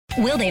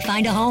Will they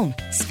find a home?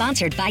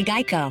 Sponsored by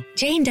Geico.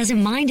 Jane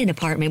doesn't mind an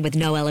apartment with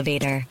no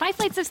elevator. 5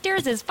 flights of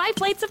stairs is 5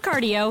 plates of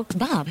cardio.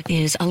 Bob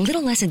is a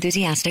little less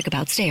enthusiastic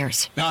about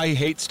stairs. I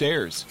hate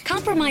stairs.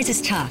 Compromise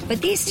is tough,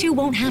 but these two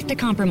won't have to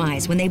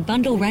compromise when they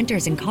bundle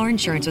renters and car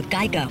insurance with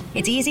Geico.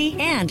 It's easy,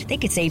 and they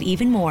could save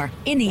even more.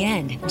 In the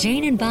end,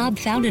 Jane and Bob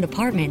found an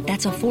apartment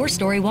that's a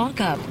 4-story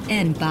walk-up.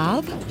 And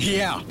Bob?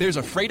 Yeah, there's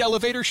a freight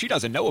elevator she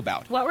doesn't know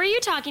about. What were you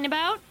talking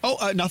about?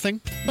 Oh,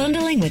 nothing.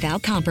 Bundling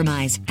without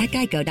compromise at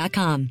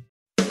Geico.com.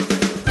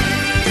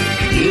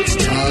 It's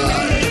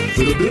time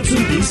for the Bits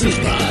and Pieces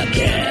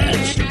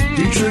Podcast,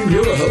 featuring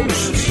your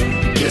hosts,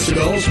 Jessica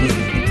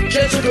Alsman,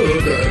 Jessica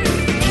Hooker,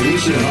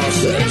 Jason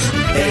Hofstedt,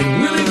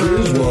 and Willie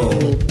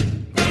Griswold.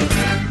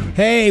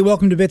 Hey,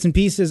 welcome to Bits and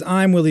Pieces.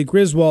 I'm Willie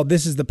Griswold.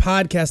 This is the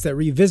podcast that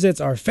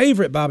revisits our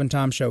favorite Bob and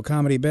Tom show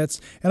comedy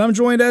bits, and I'm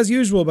joined as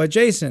usual by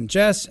Jason,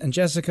 Jess, and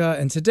Jessica,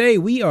 and today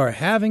we are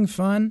having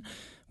fun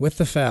with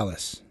the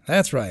phallus.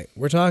 That's right.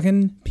 We're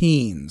talking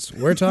peens.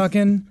 We're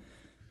talking...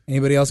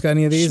 Anybody else got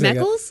any of these?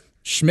 Schmeckles?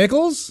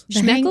 Schmickles?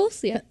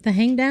 Schmeckles? Yeah. The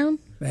hang down?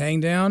 The hang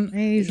down? I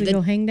usually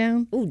go hang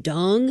down. Ooh,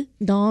 dong.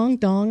 Dong,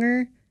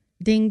 donger,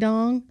 ding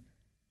dong.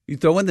 You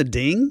throw in the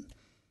ding?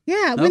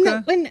 Yeah,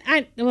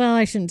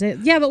 I shouldn't say it.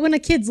 Yeah, but when a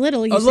kid's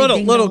little, you say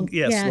ding dong.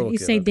 Yes, you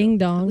say ding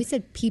dong. We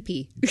said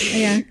pee-pee.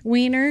 Yeah,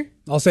 wiener,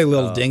 I'll say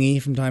little dingy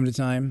from time to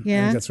time. Yeah.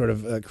 I think that's sort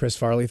of a Chris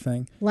Farley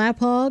thing. lap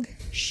hog.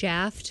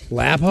 Shaft.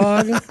 Lap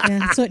hog? Yeah,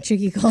 that's what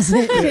Chicky calls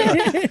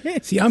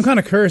it. See, I'm kind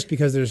of cursed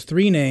because there's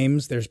 3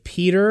 names. There's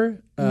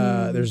Peter,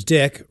 there's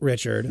Dick,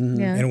 Richard,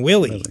 Yeah. and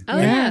Willie. Oh,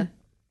 yeah.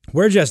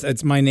 We're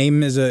just, my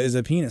name is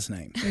a penis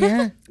name.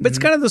 Yeah. But it's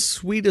kind of the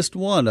sweetest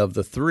one of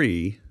the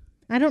 3.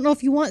 I don't know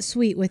if you want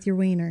sweet with your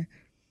wiener.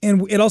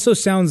 And it also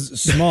sounds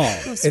small.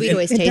 Sweet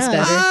always tastes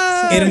does.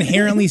 better. It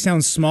inherently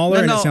sounds smaller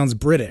and it No. sounds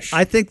British.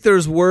 I think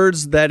there's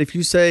words that if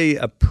you say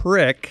a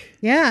prick,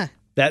 Yeah.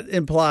 that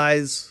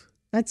implies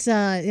That's,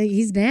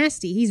 he's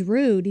nasty. He's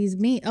rude. He's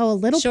mean. Oh, a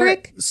little Short.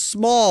 prick?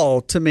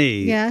 small to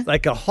me. Yeah.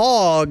 Like a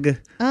hog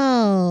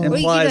Oh.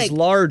 implies like-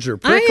 larger.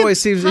 Prick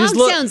always seems... Hog his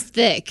look- sounds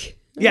thick.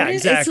 Yeah,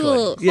 It's exactly. a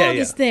little... Yeah, Hog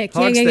yeah. is thick.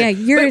 Hog's yeah.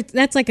 thick. But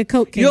That's like a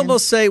Coke can. you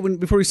almost say,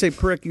 before you say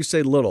prick, you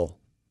say little,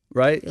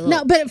 right?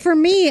 No, but for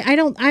me,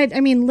 I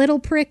mean, little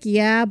prick,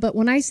 yeah. But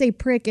when I say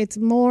prick, it's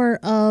more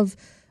of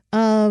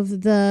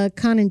the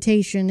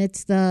connotation.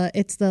 It's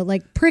the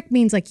like prick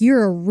means like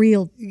you're a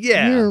real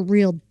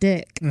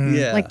dick.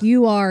 Yeah. Like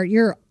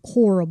you're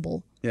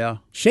horrible. Yeah.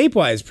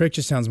 Shape-wise, prick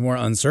just sounds more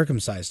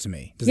uncircumcised to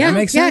me. Does Yeah, that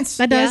make sense?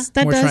 Yeah, that does.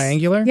 That More does.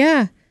 triangular?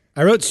 Yeah.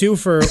 I wrote 2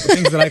 for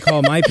things that I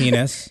call my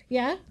penis.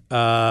 Yeah.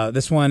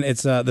 This one,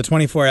 it's the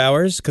 24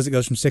 hours because it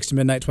goes from 6 to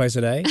midnight twice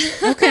a day.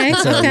 Okay.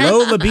 It's a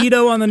low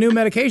libido on the new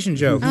medication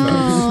joke.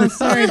 Oh,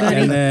 sorry, buddy.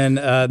 And then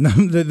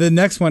the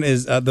next one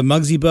is the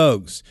Muggsy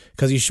Bogues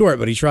because he's short,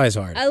 but he tries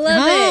hard. I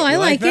love Oh, it. I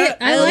like it.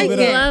 I I like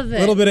it. love A it.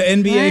 little bit of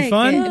NBA Like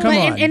fun. it. Come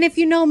But- on. And if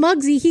you know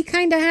Muggsy, he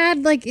kind of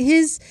had like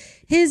his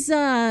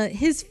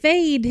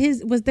fade.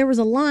 There was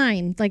a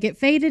line, like it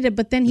faded,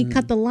 but then he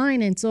cut the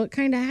line in, so it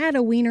kind of had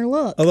a wiener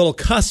look. a little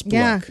cusp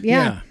Yeah, look.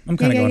 yeah. I'm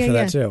kind of Yeah, going yeah, for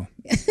yeah. that too.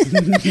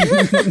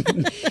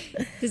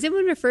 Does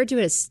anyone refer to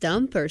it as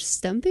stump or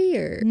stumpy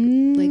or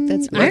like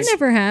that's I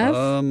never have.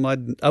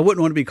 I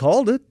wouldn't want to be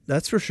called it.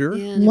 That's for sure.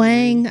 Yeah,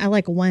 Wang. I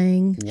like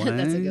Wang.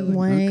 that's a good one.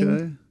 Wang.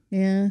 Okay.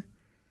 Yeah.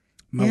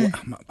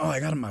 I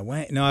got it my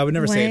wang. No, I would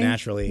never say it Wang?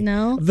 naturally.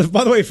 No?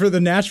 By the way, for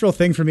the natural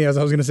thing for me, I was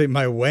going to say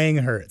my wang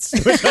hurts.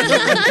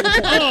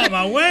 Oh,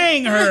 my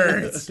wang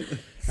hurts.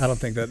 I don't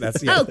think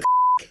that's. Yeah.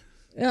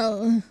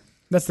 Oh.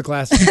 That's the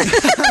classic.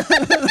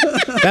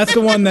 That's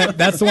the one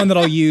that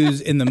I'll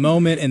use in the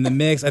moment in the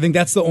mix. I think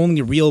that's the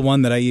only real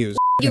one that I use.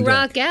 You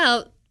rock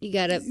out, you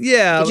gotta...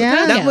 Yeah,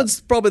 Yeah. that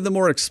one's probably the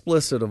more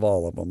explicit of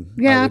all of them.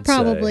 I Yeah, would say.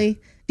 probably.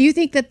 Do you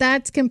think that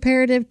that's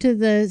comparative to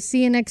the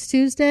See You Next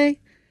Tuesday?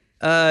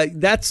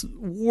 That's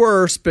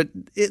worse, but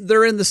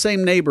they're in the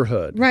same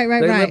neighborhood. Right,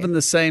 They right. live in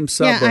the same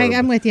suburb. Yeah,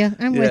 I'm with you.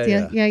 I'm with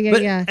you. Yeah.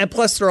 But- Yeah. And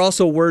plus, there are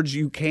also words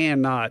you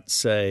cannot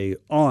say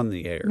on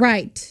the air.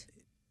 Right.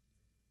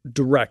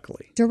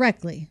 Directly.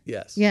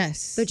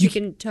 Yes. But you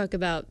can talk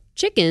about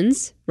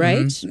chickens, right?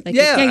 Mm-hmm. Like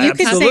Yeah, you can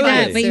say absolutely.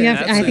 that,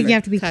 but I think you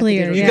have to be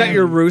clear. You Yeah. got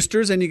your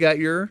roosters and you got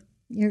your...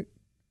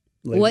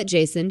 What,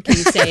 Jason? Can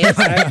you say it?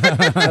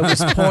 I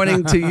was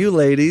pointing to you,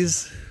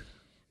 ladies.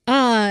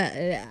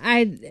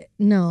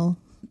 No.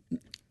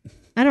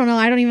 I don't know.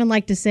 I don't even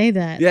like to say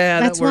that.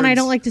 Yeah, that's that one I word's-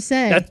 don't like to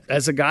say.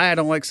 As a guy, I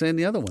don't like saying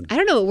the other one. I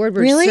don't know what word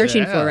we're Really?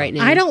 searching Yeah. for right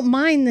now. I don't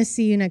mind the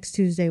See You Next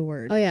Tuesday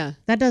word. Oh, yeah.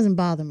 That doesn't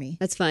bother me.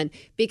 That's fun.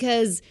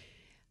 Because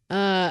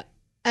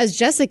as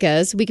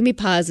Jessica's, we can be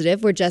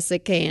positive. We're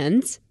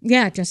Jessicans.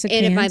 Yeah, Jessica.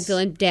 And if I'm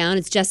feeling down,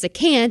 it's Jessica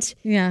can't.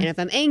 Yeah. And if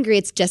I'm angry,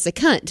 it's Jessica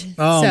cunt.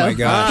 Oh my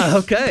gosh.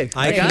 Okay.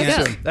 I There you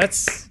can't. go.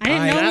 That's... I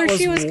didn't know that where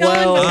she was going.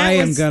 well- but that I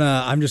am was-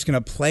 I'm just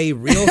gonna play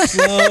real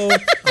slow.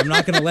 I'm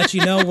not gonna let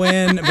you know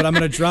when, but I'm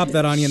gonna drop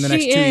that on you in the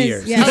next She 2 is,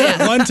 years.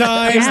 yeah. One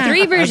time. There's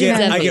 3 versions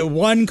I of me. get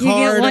one get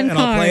card one and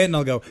I'll play card. it and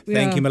I'll go,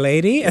 thank Yeah. you, my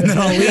lady, and then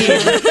I'll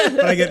leave.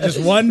 But I get just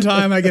one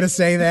time I get to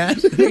say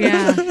that.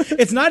 Yeah.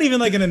 It's not even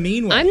like in a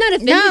mean way. I'm not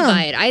offended No.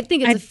 by it. I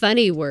think it's a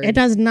funny word. It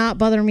does not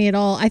bother me at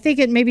all. I think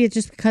maybe it's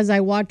just because I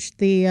watched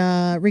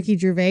the Ricky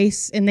Gervais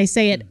and they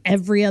say it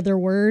every other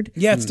word.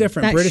 Yeah, it's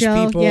different. That British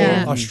show, people,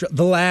 yeah.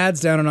 the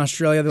lads down in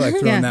Australia, they're like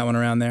throwing that one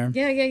around there.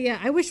 Yeah.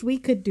 I wish we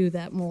could do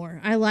that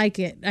more. I like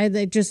it.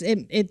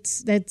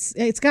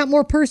 It's got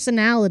more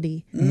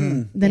personality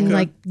than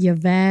like you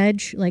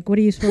vag. Like, what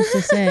are you supposed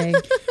to say?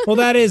 Well,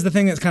 that is the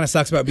thing that kind of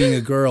sucks about being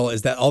a girl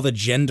is that all the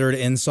gendered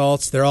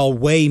insults, they're all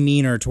way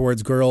meaner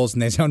towards girls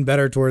and they sound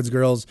better towards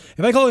girls.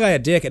 If I call a guy a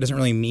dick, it doesn't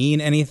really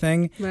mean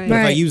anything. Right. But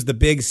if I use the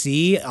big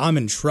C, I'm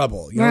in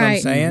trouble. You know what I'm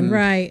saying?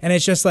 Right. And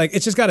it's just like,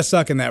 it's just got to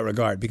suck in that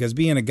regard because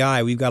being a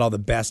guy, we've got all the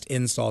best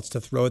insults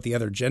to throw at the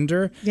other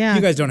gender. Yeah.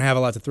 You guys don't have a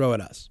lot to throw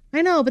at us.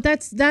 I know, but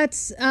that's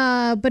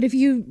but if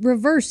you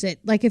reverse it,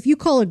 like if you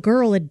call a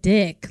girl a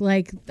dick,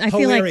 like I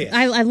feel like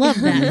I love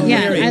that.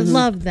 Yeah, I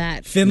love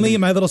that. Finley,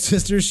 my little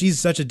sister, she's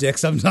such a dick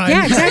sometimes.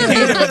 Yeah,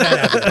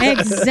 exactly.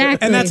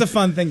 Exactly. And that's a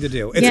fun thing to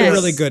do. It's a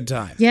really good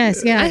time.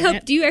 Yes, yeah. I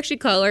hope. Do you actually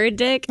call her a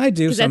dick? I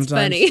do sometimes.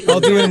 That's funny. I'll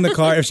do it in the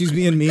car. If she's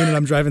being mean and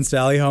I'm driving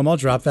Sally home, I'll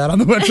drop that on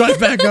the drive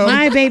back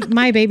home.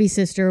 My baby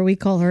sister, we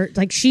call her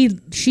like she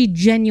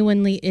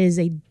genuinely is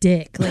a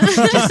dick. Like she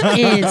just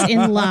is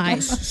in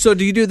life. So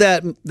do you do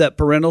that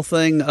parental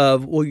thing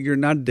of, well, you're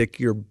not a dick,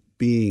 you're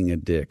being a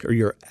dick, or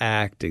you're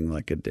acting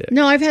like a dick?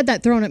 No, I've had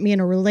that thrown at me in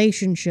a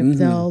relationship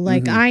though.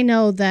 Like I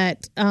know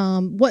that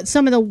what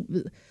some of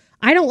the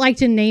I don't like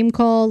to name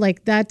call.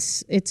 Like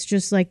it's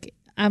just like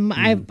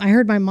I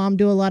heard my mom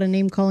do a lot of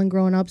name calling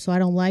growing up, so I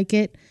don't like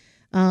it.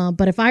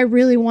 But if I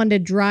really wanted to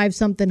drive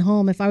something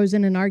home, if I was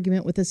in an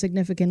argument with a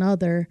significant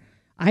other,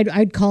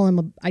 I'd call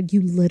him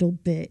you little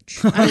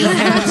bitch. I would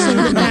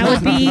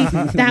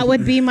absolutely, that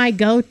would be my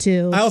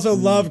go-to. I also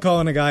love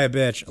calling a guy a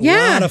bitch. A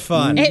lot of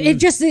fun.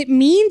 It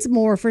means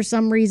more for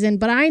some reason.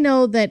 But I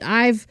know that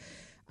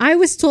I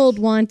was told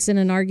once in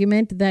an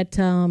argument that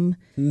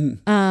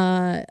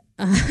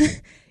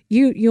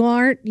you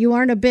aren't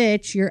a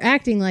bitch. You're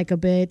acting like a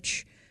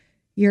bitch.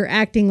 You're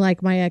acting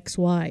like my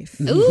ex-wife.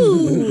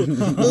 Ooh.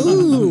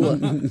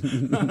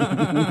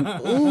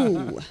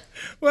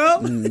 Well,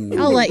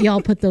 I'll let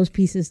y'all put those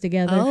pieces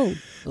together. Oh.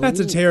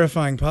 That's a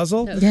terrifying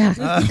puzzle. Yeah.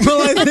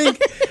 Well,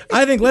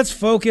 I think let's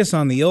focus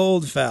on the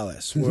old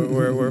phallus.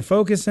 We're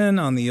focusing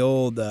on the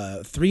old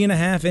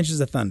 3.5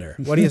 inches of thunder.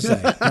 What do you say?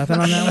 Nothing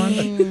on that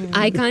one?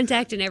 Eye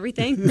contact and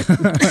everything.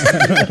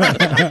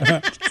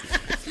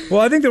 Well,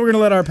 I think that we're going to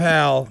let our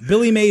pal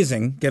Billy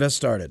Mazing get us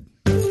started.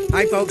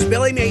 Hi, folks.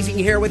 Billy Mazing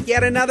here with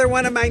yet another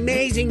one of my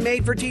amazing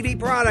made-for-TV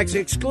products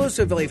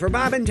exclusively for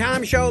Bob and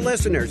Tom Show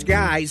listeners.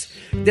 Guys,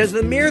 does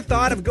the mere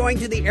thought of going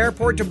to the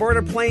airport to board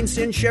a plane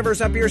send shivers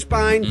up your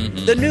spine?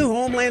 The new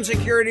Homeland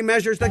Security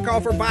measures that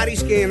call for body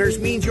scanners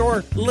means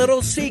your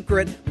little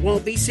secret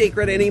won't be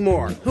secret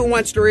anymore. Who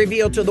wants to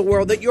reveal to the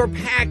world that your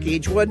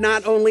package would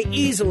not only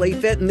easily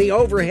fit in the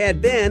overhead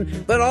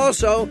bin, but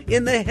also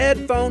in the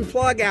headphone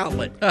plug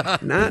outlet?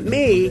 Not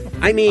me.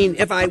 I mean,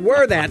 if I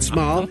were that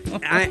small,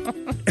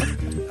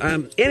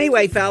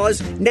 Anyway,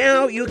 fellas,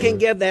 now you can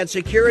give that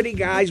security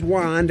guy's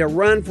wand a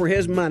run for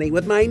his money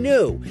with my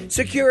new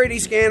Security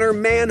Scanner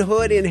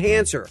Manhood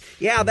Enhancer.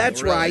 Yeah,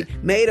 that's right.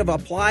 Made of a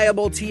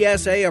pliable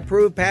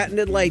TSA-approved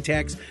patented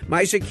latex,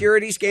 my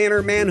Security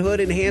Scanner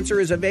Manhood Enhancer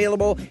is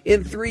available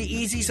in 3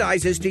 easy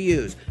sizes to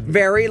use.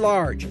 Very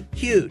large,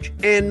 huge,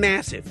 and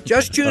massive.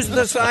 Just choose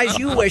the size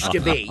you wish to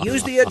be.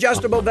 Use the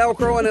adjustable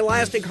Velcro and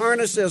elastic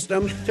harness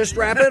system to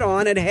strap it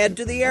on and head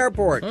to the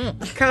airport.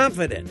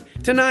 Confident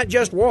to not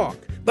just walk,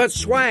 but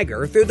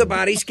swagger through the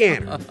body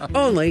scanner.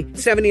 Only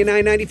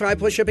 $79.95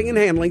 plus shipping and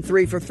handling,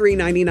 3 for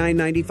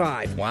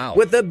 $39.95. Wow.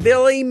 With the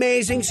Billy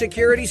Mazing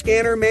Security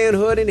Scanner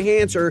Manhood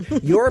Enhancer,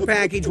 your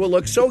package will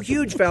look so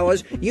huge,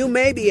 fellas, you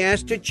may be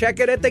asked to check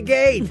it at the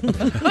gate.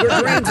 Your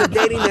dreams of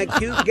dating that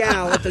cute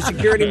gal at the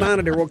security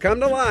monitor will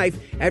come to life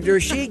after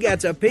she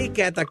gets a peek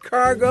at the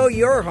cargo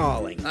you're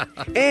hauling.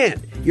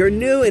 And your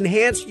new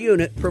enhanced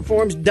unit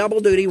performs double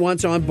duty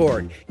once on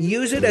board.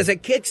 Use it as a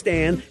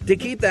kickstand to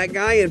keep that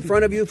guy in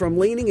front of you from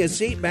leaning his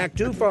seat back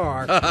too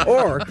far,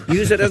 or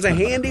use it as a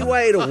handy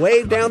way to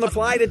wave down the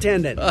flight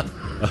attendant.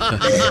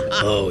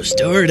 Oh,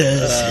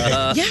 stewardess.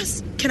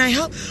 Yes, can I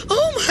help?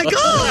 Oh, my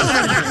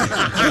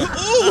God.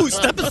 Oh,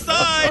 step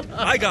aside.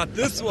 I got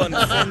this one,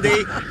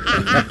 Cindy.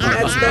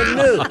 That's the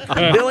new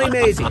Billy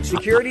Mazing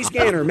Security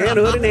Scanner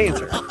Manhood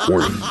Enhancer.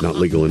 Warning, not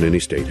legal in any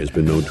state, has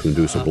been known to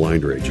induce a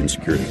blind rage in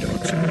security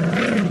dogs.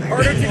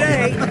 Order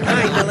today.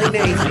 I'm Billy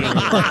Mazing.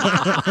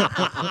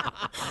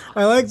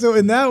 I like, so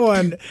in that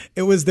one,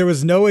 there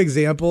was no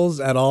examples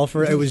at all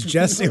for it. It was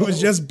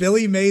just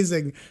Billy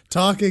Mazing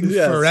talking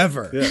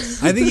forever.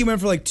 Yes. I think he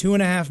went for like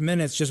 2.5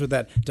 minutes just with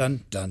that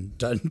dun dun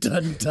dun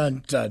dun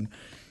dun dun.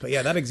 But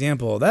yeah, that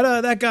example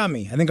that got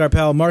me. I think our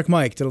pal Mark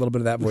Mike did a little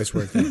bit of that voice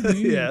work.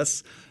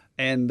 Yes,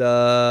 and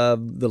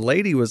the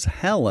lady was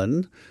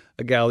Helen,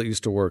 a gal that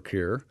used to work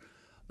here.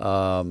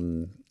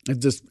 I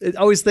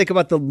always think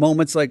about the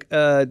moments like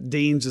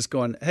Dean's just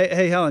going,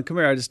 hey, Helen, come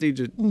here. I just need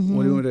you. Mm-hmm.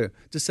 What do you want to do?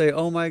 Just say,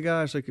 oh, my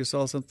gosh, like you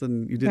saw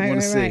something you didn't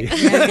want to see.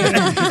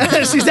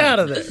 Yeah. She's out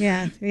of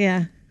there.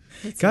 Yeah.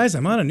 Guys,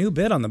 I'm on a new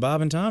bit on the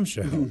Bob and Tom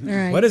Show.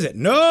 right. What is it?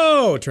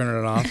 No! Turning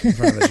it off in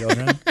front of the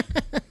children.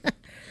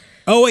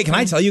 Oh, wait, can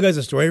I tell you guys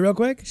a story real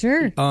quick?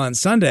 Sure. On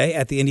Sunday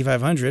at the Indy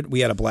 500, we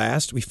had a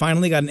blast. We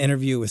finally got an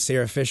interview with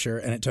Sarah Fisher,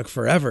 and it took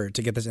forever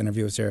to get this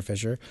interview with Sarah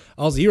Fisher.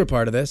 Also, you were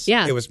part of this.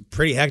 Yeah. It was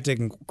pretty hectic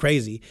and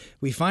crazy.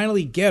 We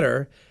finally get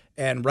her,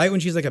 and right when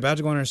she's like about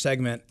to go on her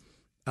segment,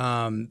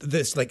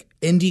 this like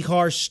Indy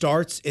car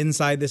starts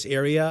inside this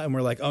area, and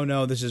we're like, oh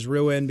no, this is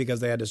ruined because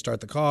they had to start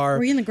the car.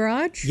 Were you in the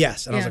garage?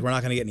 Yes. And I was like, we're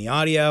not going to get any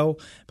audio.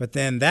 But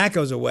then that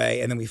goes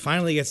away. And then we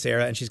finally get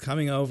Sarah, and she's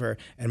coming over,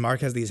 and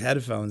Mark has these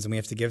headphones, and we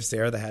have to give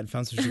Sarah the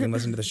headphones so she can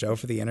listen to the show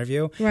for the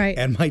interview. Right.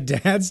 And my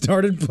dad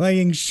started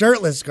playing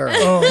Shirtless Girl.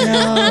 Oh,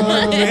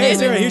 no. Hey,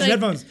 Sarah, here's your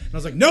headphones. And I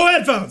was like, no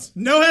headphones.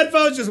 No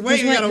headphones. Just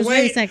wait. You got to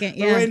wait a second.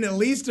 We're waiting at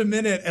least a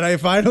minute. And I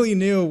finally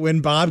knew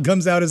when Bob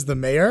comes out as the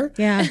mayor.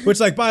 Yeah. Which,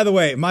 like, by the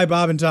way, my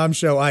Bob and Tom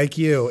Show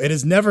IQ, it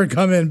has never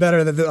come in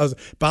better than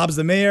Bob's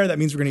the mayor. That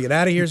means we're going to get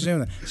out of here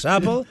soon.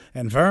 Supple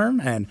and firm.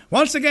 And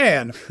once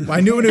again,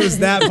 I knew when it was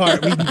that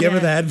part, we can give her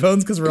the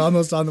headphones because we're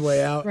almost on the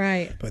way out.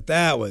 Right. But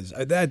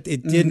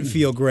it didn't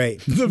feel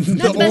great. Not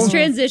the best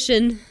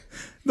transition.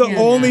 The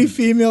only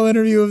female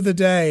interview of the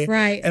day.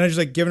 Right. And I just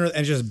like giving her,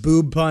 and just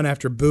boob pun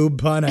after boob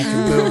pun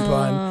after boob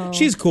pun.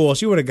 She's cool.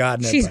 She would have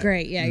gotten it. She's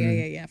great.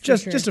 Yeah.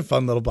 Just a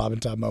fun little Bob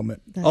and Tom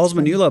moment.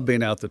 Osmond, you love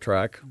being out the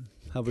track.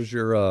 How was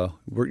your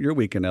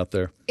weekend out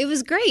there? It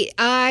was great.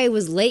 I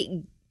was late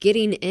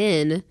getting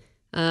in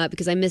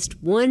because I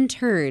missed one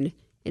turn.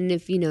 And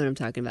if you know what I'm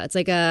talking about, it's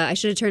like I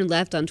should have turned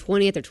left on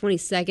 20th or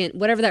 22nd,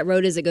 whatever that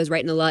road is that goes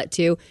right in the lot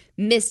too.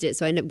 Missed it,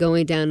 so I ended up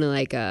going down to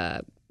like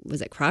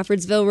was it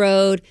Crawfordsville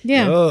Road?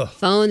 Yeah.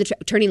 Following the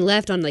turning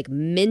left on like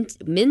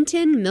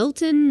Milton,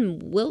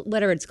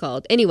 whatever it's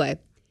called. Anyway,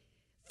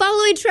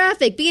 following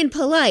traffic, being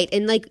polite,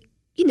 and like,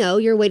 you know,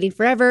 you're waiting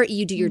forever.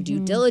 You do your due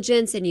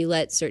diligence and you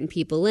let certain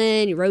people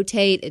in. You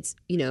rotate. It's,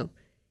 you know,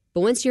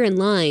 but once you're in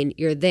line,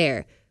 you're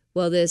there.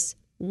 Well, this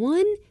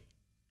one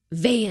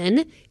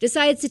van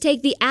decides to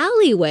take the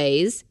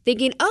alleyways,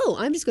 thinking, oh,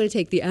 I'm just going to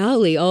take the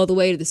alley all the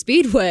way to the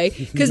speedway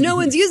because no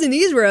one's using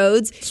these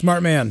roads.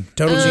 Smart man.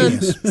 Total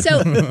genius.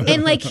 So,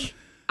 and like,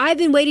 I've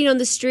been waiting on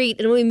the street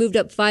and only moved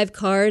up 5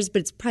 cars, but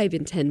it's probably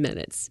been 10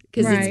 minutes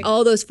because it's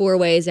all those 4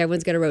 ways.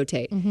 Everyone's going to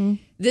rotate.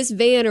 This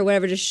van or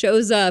whatever just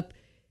shows up.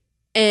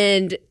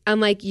 And I'm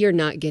like, you're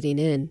not getting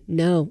in.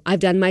 No, I've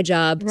done my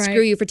job. Right.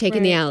 Screw you for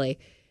taking the alley.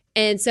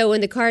 And so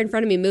when the car in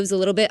front of me moves a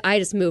little bit, I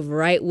just move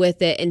right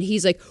with it. And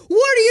he's like,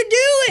 what are you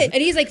doing?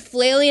 And he's like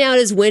flailing out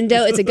his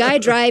window. It's a guy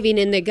driving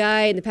and the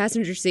guy in the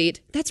passenger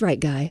seat. That's right,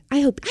 guy.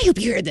 I hope you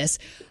hear this.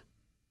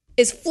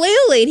 Is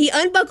flailing. He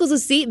unbuckles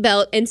his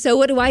seatbelt. And so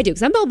what do?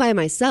 Because I'm all by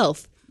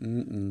myself.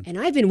 And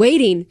I've been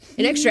waiting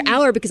an extra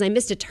hour because I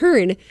missed a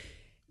turn.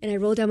 And I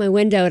roll down my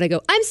window and I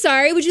go, I'm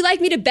sorry. Would you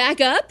like me to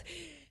back up?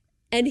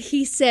 And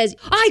he says,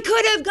 I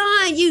could have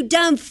gone, you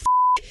dumb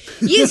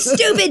you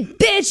stupid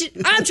bitch.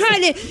 I'm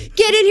trying to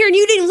get in here and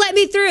you didn't let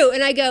me through.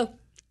 And I go,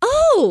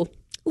 oh,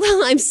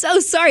 well, I'm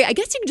so sorry. I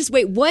guess you can just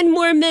wait 1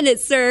 more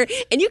minute, sir,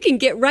 and you can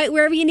get right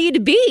wherever you need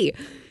to be.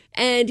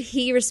 And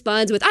he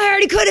responds with, I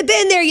already could have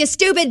been there, you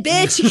stupid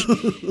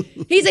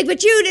bitch. He's like,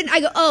 but you didn't.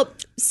 I go, oh,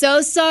 so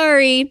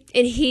sorry.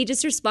 And he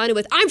just responded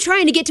with, I'm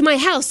trying to get to my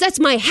house. That's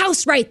my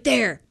house right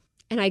there.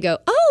 And I go,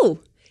 oh,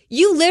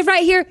 you live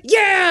right here?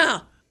 Yeah.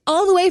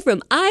 All the way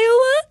from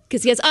Iowa,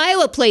 because he has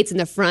Iowa plates in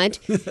the front.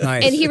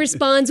 Nice. And he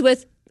responds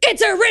with,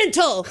 it's a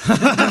rental.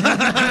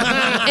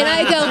 And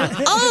I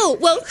go, oh,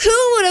 well,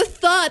 who would have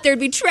thought there'd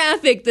be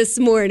traffic this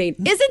morning?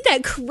 Isn't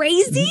that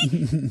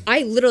crazy?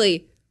 I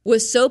literally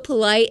was so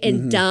polite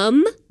and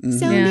dumb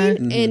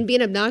sounding and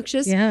being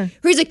obnoxious. Yeah.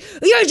 Where he's like,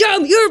 you're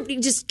dumb. He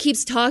just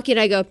keeps talking.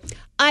 I go,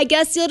 I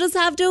guess you'll just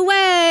have to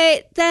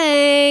wait.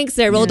 Thanks.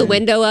 And I rolled the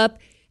window up.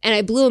 And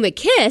I blew him a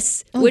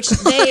kiss, which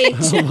they,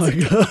 Oh my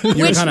God.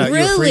 You were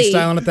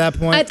freestyling at that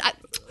point.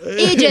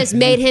 It just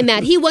made him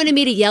mad. He wanted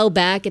me to yell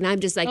back, and I'm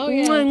just like,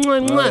 mwah,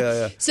 mwah, mwah.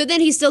 yeah. So then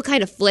he's still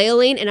kind of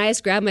flailing, and I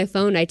just grab my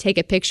phone, and I take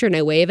a picture, and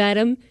I wave at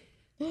him.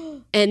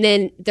 And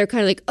then they're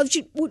kind of like,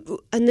 oh,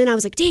 and then I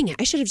was like, dang it,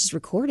 I should have just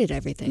recorded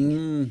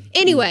everything.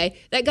 Anyway,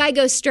 that guy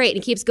goes straight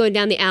and keeps going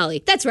down the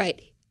alley. That's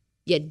right,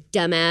 you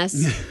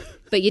dumbass.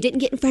 But you didn't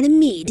get in front of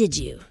me, did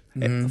you?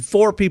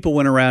 4 people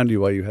went around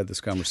you while you had this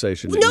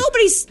conversation.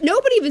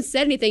 Nobody even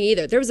said anything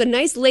either. There was a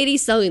nice lady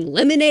selling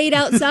lemonade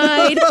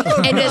outside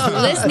and just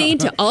listening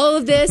to all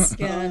of this.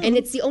 Yeah. And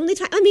it's the only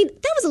time. I mean,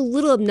 that was a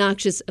little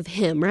obnoxious of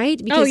him,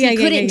 right? Because he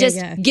couldn't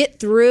just get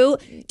through.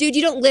 Dude,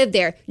 you don't live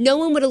there. No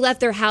one would have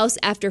left their house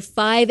after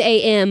 5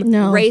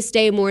 a.m. race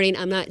day morning.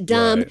 I'm not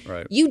dumb.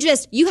 Right. You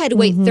had to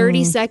wait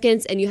 30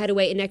 seconds and you had to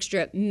wait an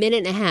extra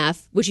minute and a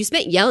half, which you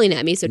spent yelling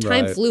at me, so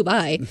time flew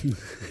by.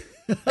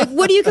 Like,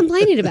 what are you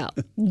complaining about?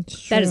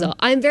 That is all.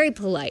 I'm very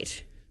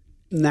polite.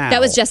 Now.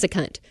 That was Jessica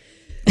Hunt.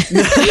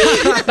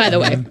 By the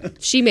way,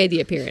 she made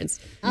the appearance.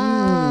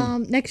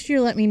 Next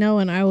year, let me know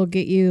and I will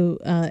get you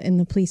in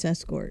the police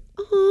escort.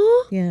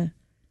 Aww. Yeah.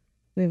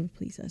 We have a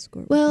police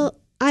escort. Well,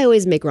 I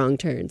always make wrong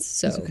turns,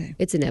 so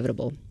it's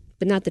inevitable.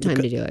 but not the time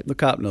to do it. The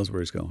cop knows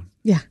where he's going.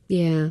 Yeah.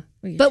 Yeah.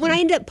 But when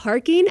I ended up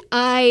parking,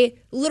 I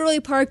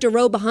literally parked a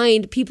row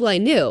behind people I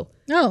knew.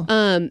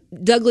 Oh.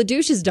 Doug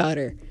LaDouche's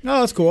daughter. Oh,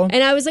 that's cool.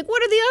 And I was like,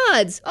 what are the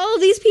odds? All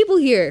these people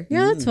here.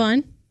 Yeah, that's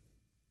fun.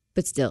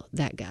 But still,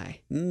 that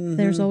guy. Mm-hmm.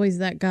 There's always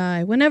that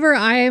guy. Whenever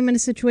I am in a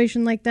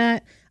situation like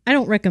that, I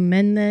don't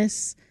recommend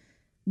this.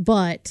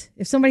 But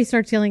if somebody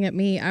starts yelling at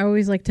me, I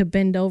always like to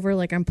bend over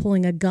like I'm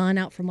pulling a gun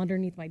out from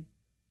underneath my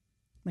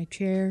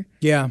chair.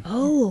 Yeah.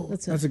 Oh.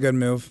 That's a good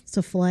move. It's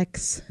a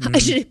flex. I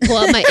should pull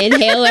out my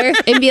inhaler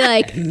and be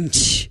like,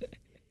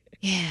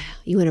 yeah,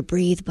 you want to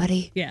breathe,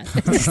 buddy? Yeah.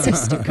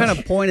 Kind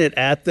of point it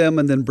at them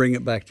and then bring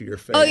it back to your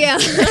face. Oh, yeah.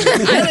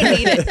 I would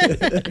need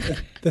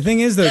it. The thing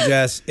is, though,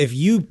 Jess, if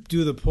you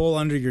do the pull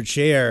under your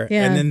chair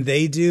and then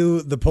they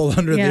do the pull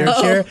under their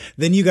chair,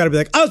 then you got to be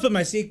like, I was putting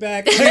my seat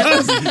back.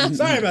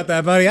 Sorry about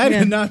that, buddy. I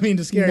did not mean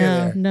to scare you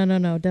there.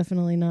 No,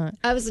 definitely not.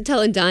 I was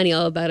telling Donnie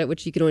all about it,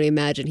 which you can only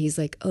imagine. He's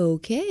like,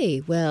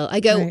 okay, well,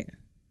 I go... Right.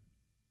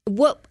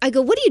 What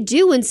do you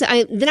do when?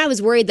 Then I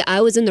was worried that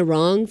I was in the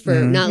wrong for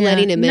not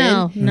letting him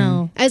in.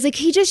 No. I was like,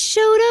 he just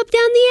showed up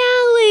down the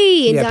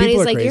alley, and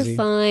Donnie's like, crazy. "You're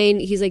fine."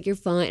 He's like, "You're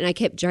fine," and I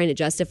kept trying to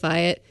justify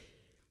it.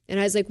 And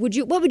I was like,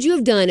 "What would you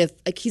have done if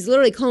he's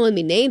literally calling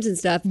me names and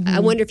stuff? I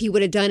wonder if he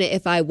would have done it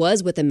if I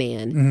was with a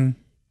man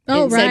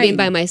instead of being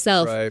by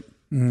myself." Right.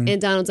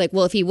 And Donald's like,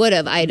 "Well, if he would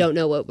have, I don't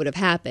know what would have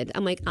happened."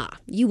 I'm like,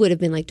 you would have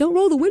been like, "Don't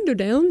roll the window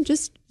down.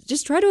 Just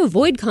try to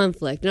avoid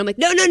conflict." And I'm like,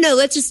 "No.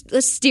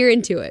 Let's steer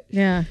into it."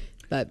 Yeah.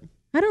 But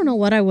I don't know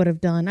what I would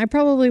have done. I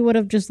probably would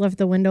have just left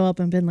the window up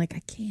and been like,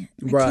 I can't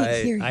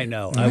hear you. I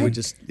know. I would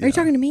just. Are you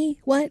talking to me?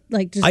 What?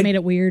 Like, just made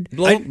it weird.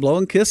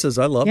 Blowing kisses.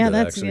 I love that,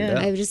 that's actually. good.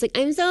 I was just like,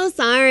 I'm so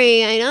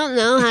sorry. I don't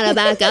know how to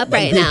back up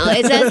right now.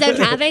 It's just the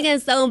traffic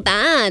is so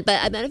bad.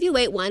 But I bet if you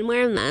wait one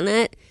more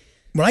minute.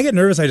 When I get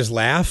nervous, I just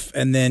laugh,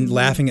 and then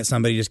laughing at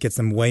somebody just gets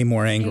them way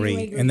more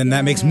angry, and then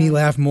that makes me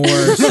laugh more.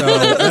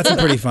 So that's a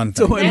pretty fun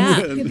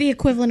thing. The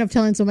equivalent of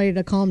telling somebody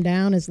to calm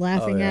down is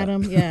laughing at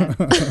them. Yeah.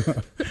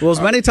 Well,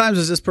 as many times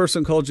as this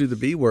person called you the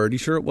B word, you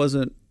sure it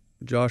wasn't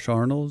Josh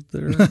Arnold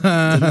there in the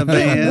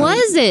van? It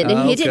wasn't,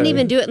 and he didn't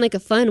even do it in like a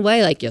fun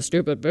way, like, you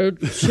stupid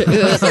bitch.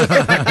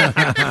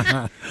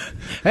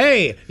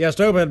 Hey, you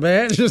stupid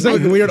bitch. Just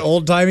like a weird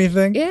old-timey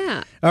thing.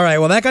 Yeah. All right,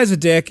 well, that guy's a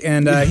dick,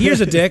 and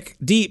here's a dick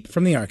deep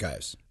from the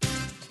archives.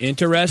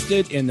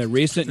 Interested in the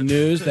recent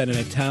news that an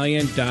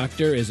Italian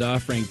doctor is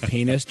offering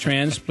penis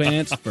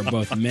transplants for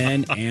both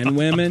men and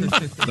women,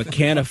 but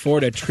can't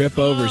afford a trip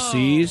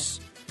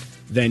overseas?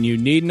 Then you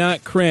need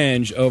not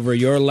cringe over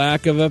your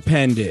lack of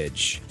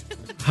appendage.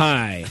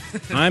 Hi,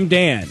 I'm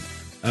Dan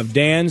of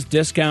Dan's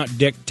Discount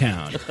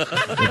Dicktown.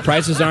 The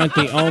prices aren't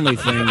the only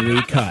thing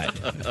we cut.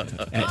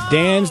 At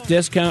Dan's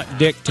Discount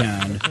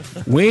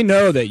Dicktown, we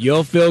know that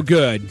you'll feel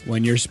good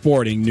when you're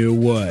sporting new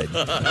wood.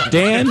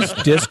 Dan's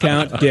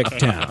Discount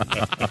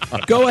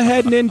Dicktown. Go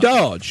ahead and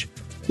indulge.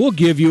 We'll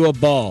give you a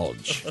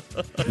bulge.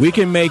 We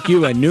can make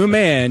you a new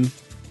man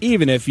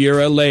even if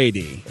you're a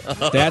lady.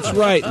 That's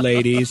right,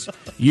 ladies.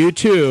 You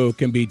too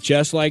can be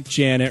just like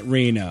Janet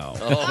Reno.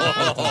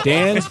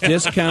 Dan's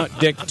Discount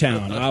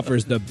Dicktown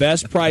offers the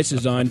best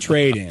prices on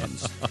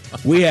trade-ins.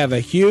 We have a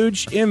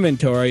huge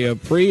inventory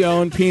of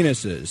pre-owned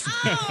penises.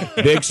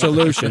 Big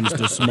solutions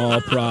to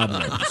small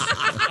problems.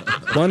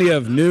 Plenty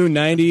of new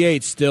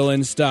 98s still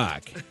in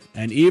stock.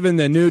 And even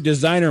the new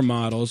designer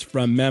models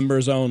from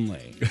members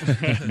only.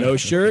 No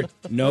shirt,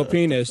 no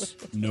penis,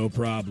 no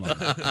problem.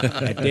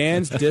 At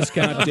Dan's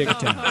Discount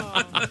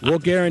Dicktown, we'll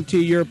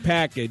guarantee your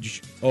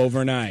package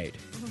overnight.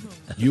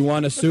 You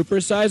want to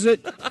supersize it?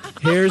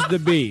 Here's the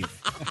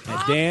beef.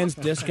 At Dan's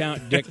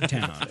Discount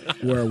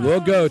Dicktown, where we'll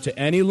go to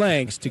any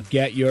lengths to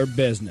get your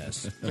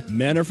business.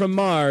 Men are from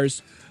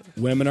Mars.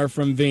 Women are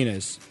from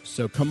Venus,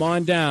 so come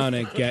on down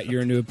and get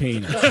your new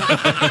penis.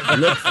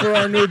 Look for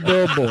our new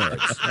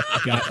billboards.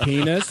 Got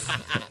penis?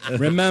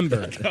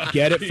 Remember,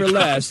 get it for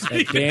less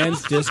at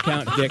Dan's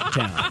Discount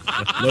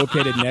Dicktown,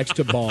 located next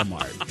to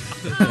Walmart.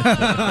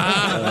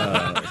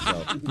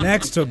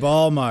 Next to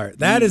Walmart.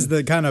 That is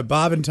the kind of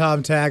Bob and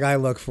Tom tag I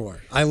look for.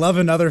 I love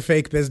another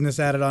fake business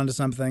added onto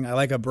something. I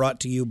like a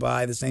brought to you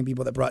by the same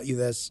people that brought you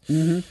this.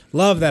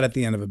 Love that at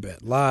the end of a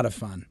bit. A lot of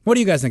fun. What do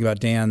you guys think about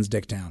Dan's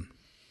Dicktown?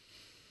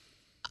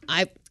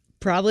 I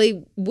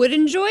probably would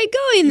enjoy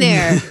going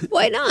there.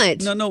 Why not?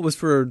 No, it was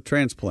for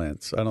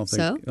transplants. I don't think,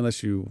 So?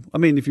 unless you, I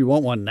mean, if you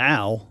want one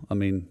now, I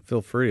mean,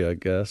 feel free, I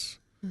guess.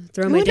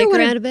 Throw my dick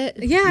around a bit.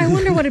 Yeah, I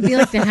wonder what it'd be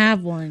like to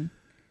have one.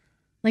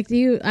 Like,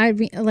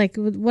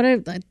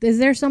 is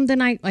there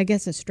something I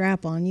guess a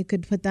strap on? You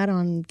could put that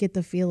on, get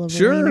the feel of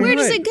Sure. a wiener. Where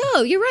does it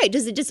go? You're right.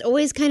 Does it just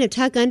always kind of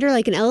tuck under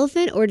like an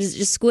elephant, or does it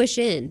just squish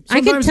in?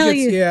 Sometimes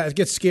it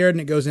gets scared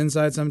and it goes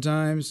inside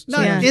sometimes.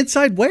 No,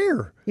 inside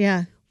where?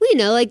 Yeah. We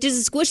know, like, does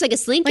it squish like a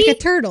slinky? Like a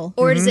turtle.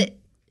 Or does it...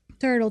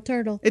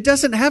 Turtle. It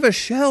doesn't have a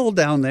shell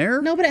down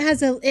there. No, but it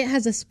has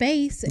a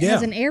space. It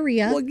has an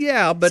area. Well,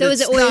 yeah, but So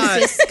it's is it always not.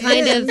 just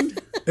kind of...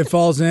 It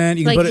falls in.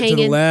 You can Like put it to the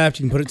hanging.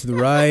 left. You can put it to the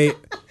right.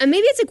 And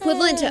maybe it's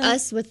equivalent to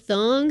us with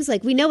thongs.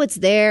 Like, we know it's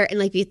there, and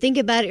like, if you think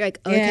about it, you're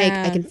like, okay,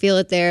 Yeah. I can feel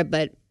it there,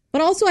 but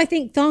But also, I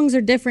think thongs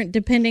are different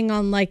depending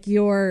on like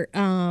your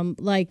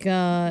like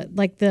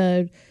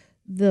the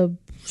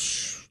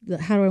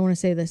how do I want to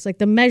say this? Like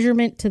the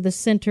measurement to the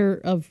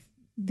center of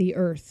the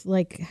earth.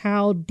 Like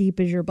how deep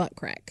is your butt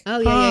crack? Oh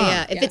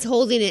yeah. If it's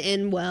holding it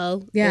in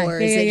well, or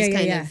is it just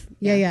kind of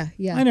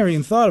yeah. I never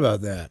even thought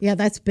about that. Yeah,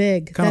 that's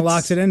big. Kind of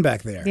locks it in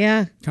back there.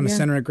 Yeah. Kind of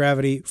center of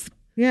gravity.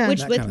 Yeah.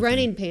 Which with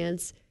running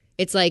pants,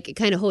 it's like it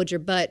kind of holds your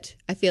butt,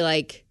 I feel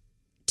like,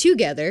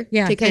 together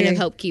to kind of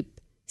help keep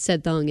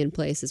said thong in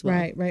place as well.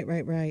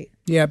 Right.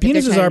 Yeah,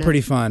 penises are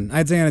pretty fun.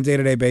 I'd say on a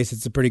day-to-day basis,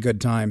 it's a pretty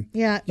good time.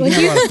 Yeah. Do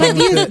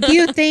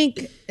you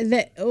think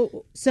that,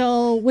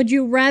 so would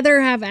you rather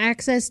have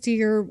access to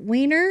your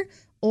wiener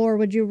or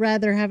would you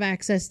rather have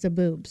access to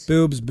boobs?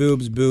 Boobs.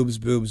 Okay.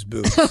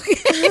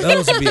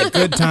 Those would be a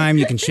good time.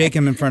 You can shake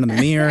them in front of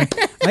the mirror.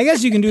 I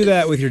guess you can do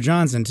that with your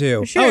Johnson,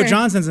 too. Sure. Oh,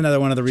 Johnson's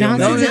another one of the real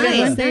Johnson's names. a good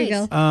one. There you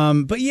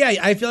go. But yeah,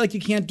 I feel like you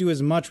can't do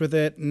as much with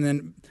it. And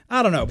then,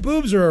 I don't know,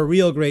 boobs are a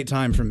real great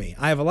time for me.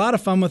 I have a lot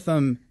of fun with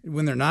them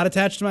when they're not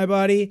attached to my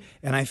body.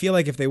 And I feel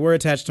like if they were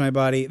attached to my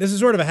body, this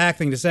is sort of a hack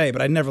thing to say,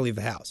 but I'd never leave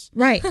the house.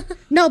 Right.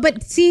 No,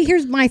 but see,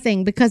 here's my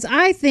thing, because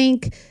I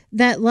think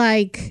that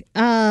like,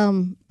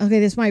 okay,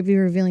 this might be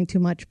revealing too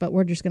much, but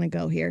we're just going to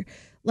go here.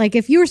 Like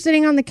if you were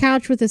sitting on the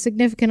couch with a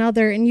significant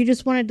other and you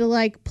just wanted to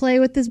like play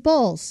with his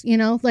balls,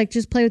 like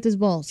just play with his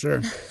balls.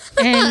 Sure.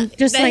 And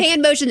just the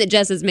hand motion that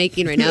Jess is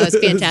making right now is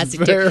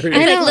fantastic. It's like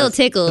a little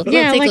tickle.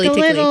 Yeah,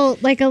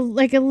 like a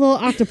little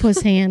octopus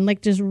hand,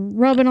 like just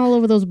rubbing all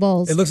over those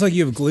balls. It looks like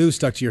you have glue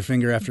stuck to your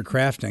finger after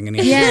crafting and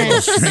you have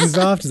little strings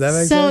off. Does that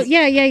make sense? So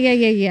yeah.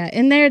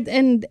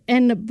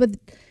 But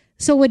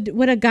so would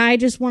a guy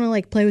just want to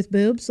like play with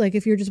boobs? Like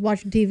if you're just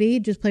watching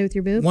TV, just play with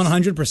your boobs?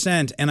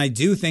 100%. And I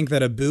do think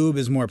that a boob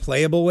is more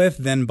playable with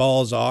than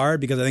balls are,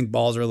 because I think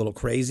balls are a little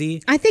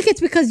crazy. I think it's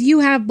because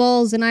you have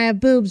balls and I have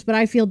boobs, but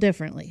I feel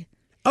differently.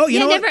 Oh, you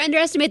know what? Never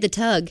underestimate the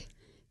tug,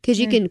 because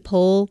you can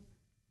pull.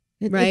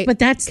 Right, but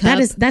that's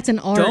an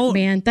art,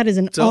 man. That is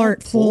an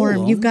art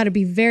form. You've got to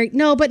be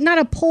but not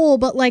a pull,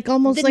 but like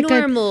almost like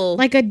normal.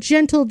 like a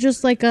gentle,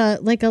 just like a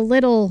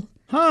little.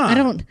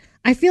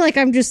 I feel like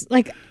I'm just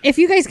like, if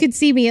you guys could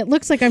see me, it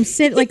looks like I'm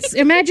sitting, like,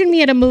 imagine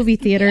me at a movie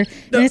theater and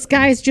this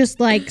guy's just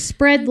like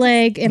spread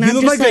leg and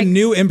I'm just like a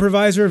new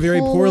improviser very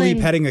poorly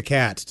petting a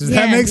cat. Does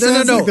that make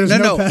sense?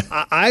 No.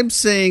 I'm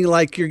saying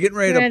like you're getting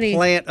ready to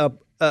plant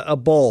a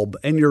bulb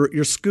and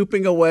you're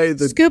scooping away yeah.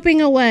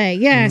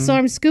 Mm-hmm. So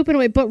I'm scooping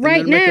away, but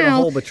right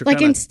now,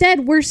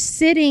 instead we're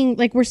sitting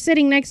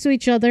next to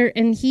each other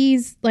and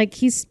he's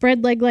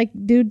spread leg like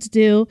dudes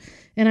do,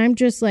 and I'm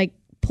just like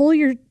pull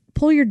your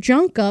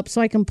junk up so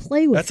I can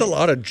play with it. That's a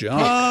lot of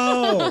junk.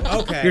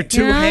 Oh, okay. You're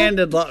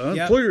two-handed.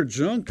 Pull your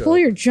junk up. Pull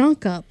your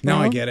junk up.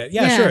 Now I get it.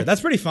 Yeah, sure.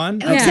 That's pretty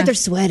fun. Except they're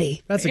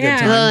sweaty. That's a good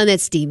time. Oh, and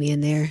that's steamy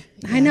in there.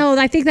 I know.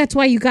 I think that's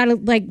why you got to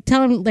like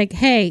tell him like,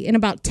 hey, in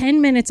about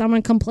 10 minutes, I'm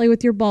going to come play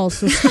with your balls.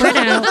 So spread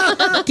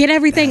out, get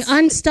everything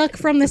unstuck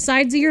from the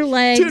sides of your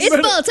legs. It's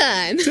ball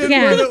time. I'm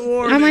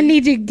going to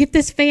need to get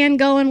this fan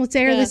going. Let's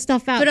air this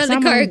stuff out. Put on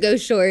the cargo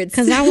shorts.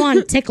 Because I want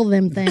to tickle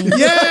them things.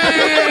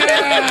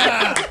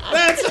 Yeah!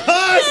 That's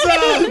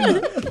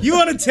awesome! You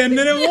want a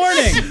 10-minute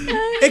warning.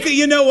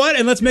 You know what?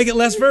 And let's make it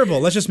less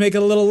verbal. Let's just make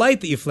it a little light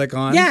that you flick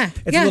on. Yeah.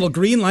 It's a little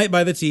green light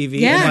by the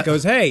TV. Yeah. And it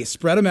goes, hey,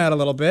 spread them out a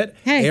little bit.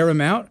 Hey. Air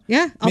them out.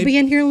 Yeah. I'll be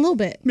in here in a little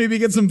bit. Maybe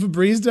get some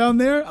Febreze down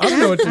there. I don't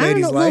know what the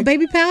ladies like. Little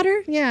baby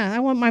powder. Yeah. I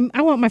want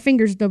my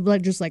fingers to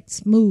like just like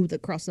smooth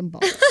across them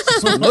balls.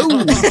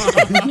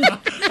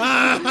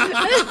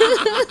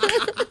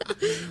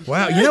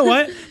 Wow. You know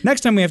what?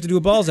 Next time we have to do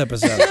a balls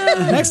episode.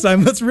 Next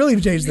time, let's really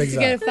change things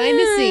up. You gotta find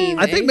a scene.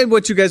 I think maybe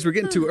what you guys were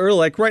getting to earlier,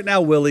 like right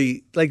now,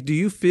 Willie, like, do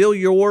you feel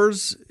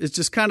yours? It's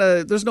just kind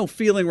of, there's no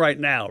feeling right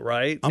now,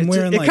 right?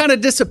 It kind of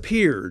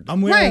disappeared.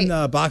 I'm wearing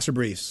boxer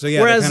briefs. So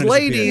yeah. Whereas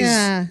ladies,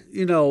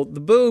 the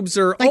boobs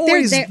are like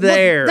always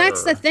there. Well,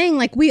 that's the thing.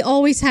 Like we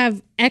always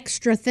have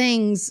extra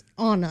things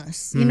on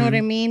us. You know what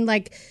I mean?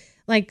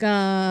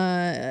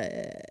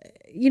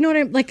 You know what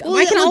I'm like? Well,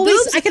 I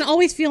can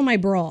always feel my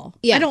bra.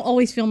 Yeah. I don't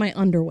always feel my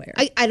underwear.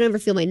 I don't ever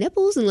feel my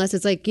nipples unless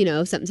it's like,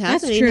 something's happening.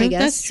 That's true. I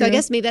guess. That's true. So I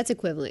guess maybe that's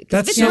equivalent.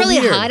 That's if it's so really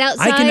weird. hot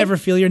outside. I can never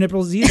feel your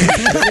nipples either.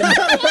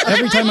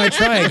 Every time I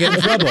try, I get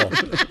in trouble.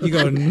 You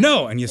go,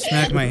 no, and you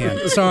smack my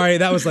hand. Sorry,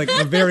 that was like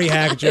a very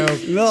hack joke.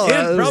 No,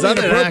 and probably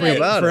inappropriate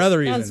for other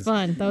reasons.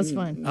 That was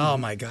fun. Oh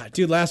my God.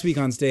 Dude, last week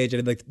on stage, I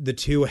did like the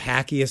two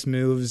hackiest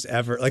moves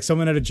ever. Like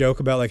someone had a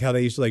joke about like how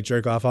they used to like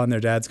jerk off on their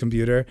dad's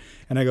computer.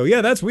 And I go,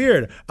 yeah, that's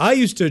weird. I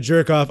used to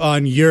jerk off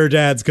on your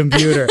dad's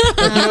computer. Like,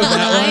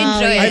 I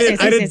enjoy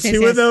it. I did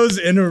two of those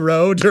in a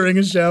row during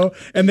a show,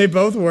 and they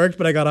both worked,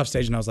 but I got off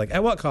stage and I was like,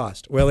 at what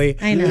cost, Willie?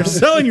 I know. You're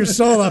selling your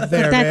soul up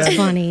there, That's man.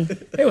 funny.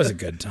 It was a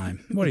good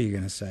time. What are you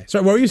going to say?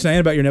 Sorry, what were you saying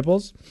about your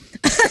nipples?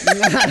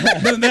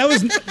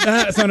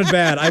 That sounded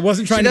bad. I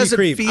wasn't trying to be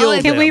creep.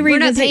 We're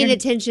not paying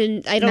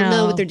attention. I don't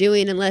know what they're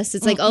doing unless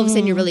it's like all of a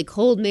sudden you're really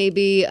cold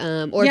maybe,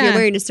 or if you're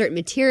wearing a certain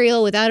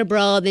material without a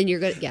bra, then you're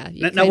good. Yeah.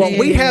 Now what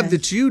we have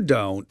that you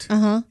don't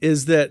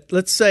is that,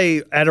 let's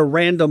say at a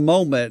random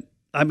moment,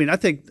 I mean, I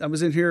think I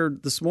was in here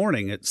this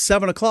morning at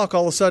 7 o'clock.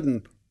 All of a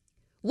sudden,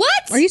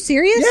 what? Are you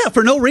serious? Yeah,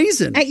 for no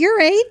reason. At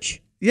your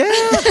age? Yeah.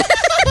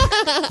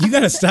 You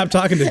got to stop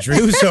talking to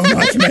Drew so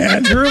much,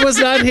 man. Drew was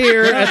not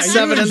here at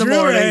 7 in the Drew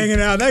morning.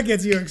 Hanging out. That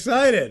gets you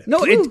excited.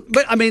 No,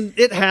 but I mean,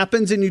 it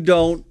happens, and you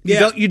don't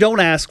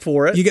ask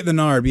for it. You get the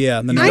NARB,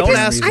 yeah. The you NARB don't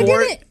ask for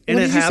it, and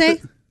what it did you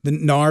happens. say? The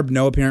NARB,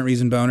 no apparent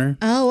reason boner.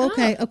 Oh,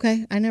 okay,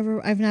 okay. I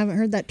haven't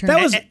heard that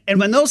term. And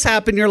when those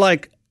happen, you're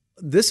like,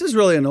 this is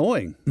really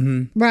annoying.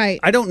 Mm-hmm. Right.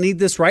 I don't need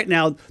this right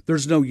now.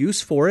 There's no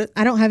use for it.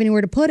 I don't have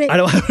anywhere to put it. I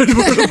don't have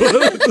anywhere to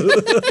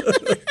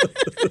put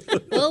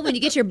it. Well, when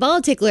you get your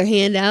ball tickler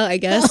hand out, I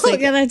guess. Oh,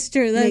 yeah, that's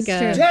true. That's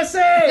true. Jesse!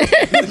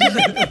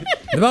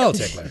 The ball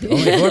tickler.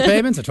 Only 4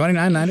 payments at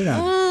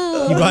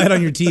 $29.99. You buy it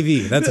on your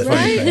TV. That's a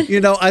funny thing.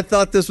 You know, I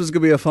thought this was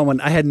going to be a fun one.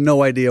 I had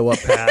no idea what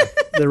path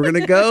they were going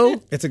to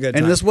go. It's a good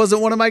And time. this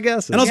wasn't one of my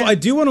guesses. And also, I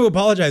do want to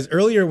apologize.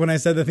 Earlier, when I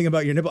said the thing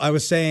about your nipple, I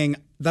was saying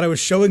that I was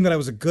showing that I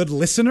was a good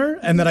listener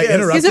and that I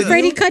interrupted. He's afraid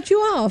you. he cut you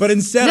off. But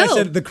instead, I No.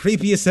 said the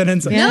creepiest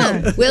sentence.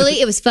 No,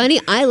 Willie, it was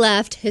funny. I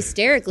laughed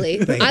hysterically.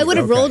 Thank I you. would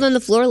have Okay. rolled on the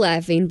floor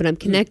laughing, but I'm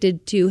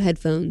connected to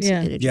headphones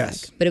Yeah. and a jack.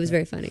 Yes. But it was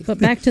very funny. But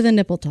back to the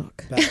nipple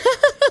talk.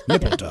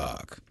 Nipple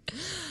talk.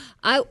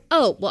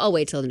 I'll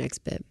wait till the next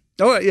bit.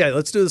 Oh, yeah,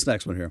 let's do this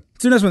next one here.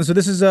 Let's do this one. So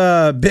this is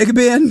Big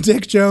Ben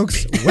Dick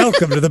Jokes.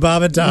 Welcome to the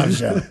Bob and Tom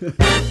Show.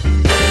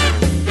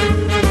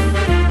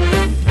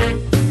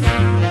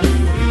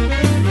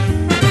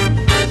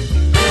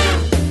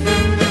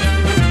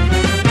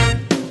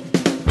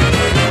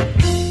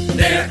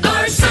 There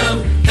are some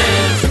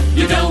things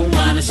you don't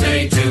want to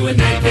say to a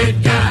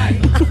naked guy.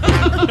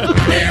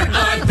 There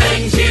are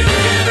things you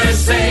never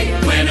say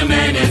when a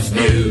man is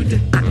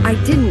nude. I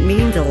didn't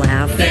mean to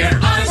laugh. There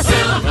are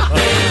some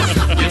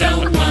things you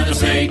don't want to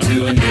say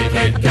to a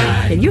naked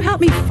guy. Can you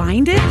help me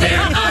find it? There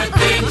are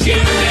things you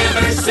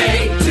never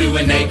say to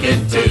a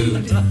naked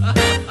dude.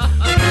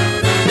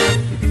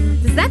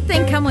 Does that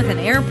thing come with an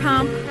air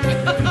pump?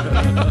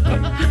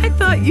 I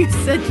thought you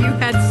said you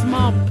had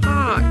small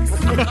pox.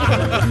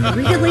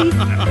 Really?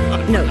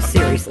 No,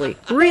 seriously.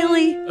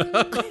 Really?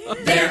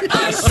 There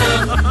are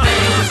some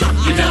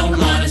things you don't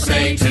want to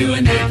say to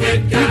a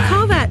naked guy. You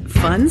call that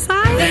fun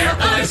size? There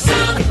are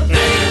some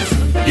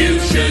things you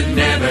should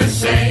never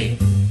say.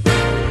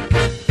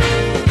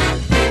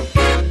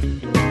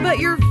 But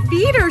your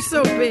feet are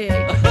so big.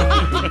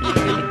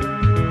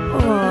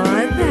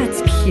 Aw,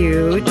 that's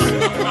cute.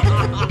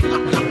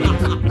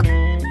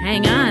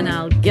 Hang on,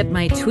 I'll get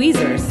my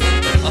tweezers.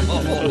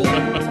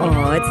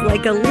 Oh, it's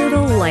like a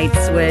little light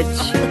switch.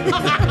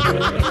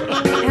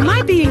 Am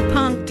I being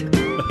punked?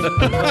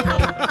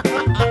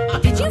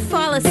 Did you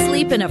fall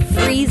asleep in a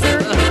freezer?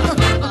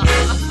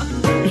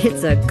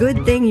 It's a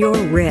good thing you're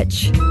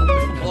rich.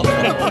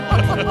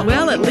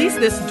 Well, at least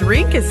this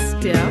drink is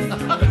stiff.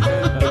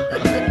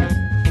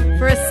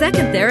 For a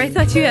second there, I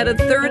thought you had a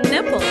third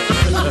nipple.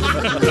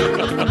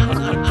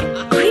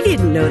 I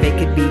didn't know they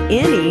could be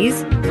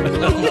innies.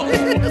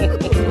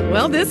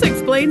 Well, this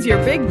explains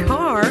your big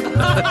car.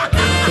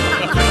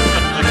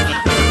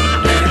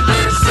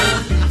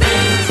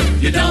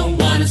 You don't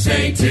want to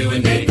say to a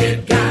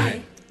naked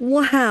guy.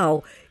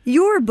 Wow,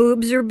 your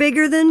boobs are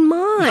bigger than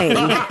mine.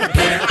 There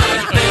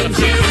are things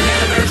you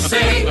never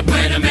say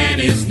when a man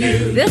is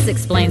nude. This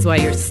explains why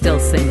you're still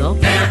single.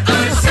 There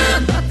are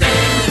some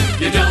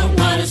things you don't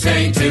want to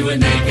say to a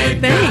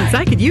naked guy. Thanks,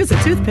 I could use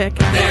a toothpick.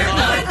 There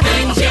are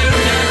things you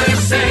never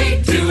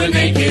say to a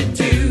naked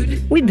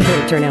dude. We'd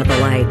better turn out the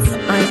lights.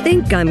 I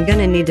think I'm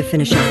gonna need to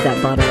finish off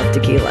that bottle of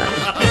tequila.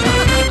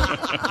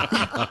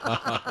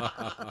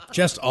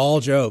 Just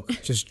all joke.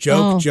 Just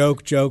joke,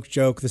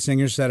 joke. The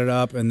singers set it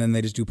up, and then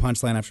they just do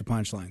punchline after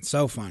punchline.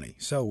 So funny.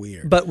 So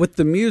weird. But with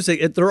the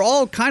music, they're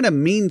all kind of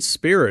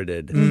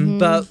mean-spirited. Mm-hmm.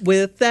 But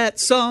with that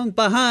song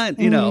behind,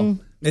 you know,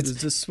 it's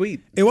just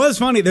sweet. It was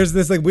funny. There's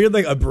this like weird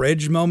like a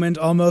bridge moment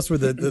almost where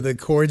the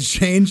chords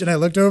change, and I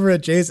looked over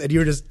at Chase, and you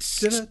were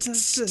just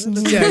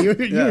yeah, you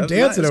were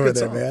dancing over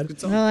there, man.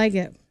 I like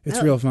it.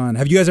 It's real fun.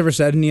 Have you guys ever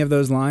said any of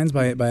those lines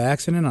by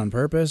accident, on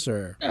purpose,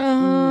 or?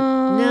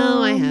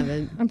 No, I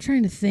haven't. I'm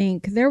trying to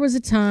think. There was a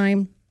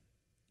time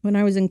when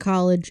I was in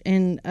college,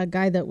 and a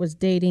guy that was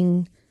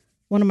dating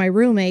one of my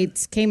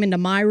roommates came into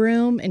my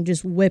room and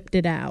just whipped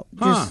it out.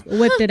 Just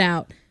whipped it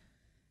out.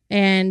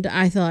 And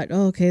I thought,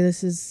 oh, okay,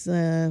 this is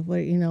what,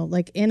 you know,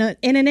 like in an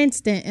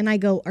instant. And I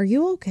go, "Are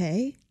you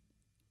okay?"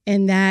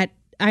 And that,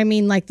 I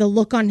mean, like the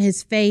look on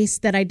his face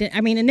that I did.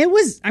 I mean, it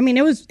was,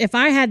 if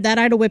I had that,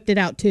 I'd have whipped it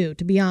out too,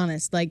 to be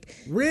honest. Like,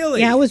 really?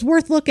 Yeah, it was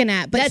worth looking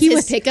at. But That's he his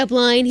was pickup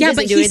line. He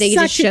doesn't do anything. He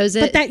just shows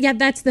it. But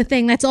that's the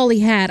thing. That's all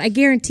he had. I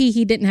guarantee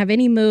he didn't have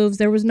any moves.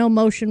 There was no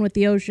motion with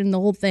the ocean, the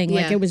whole thing.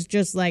 Like, Yeah. it was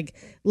just like,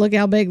 look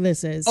how big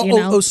this is, you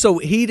know? So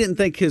he didn't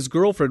think his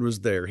girlfriend was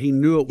there. He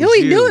knew it was No,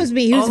 he you. knew it was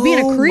me. He was being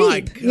a my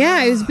creep.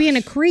 Yeah, he was being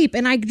a creep.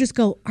 And I just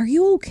go, "Are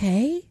you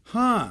okay?"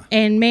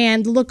 And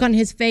man, the look on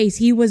his face,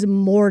 he was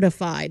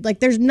mortified. Like,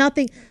 there's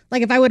nothing,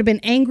 like if I would have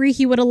been angry,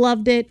 he would have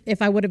loved it.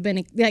 If I would have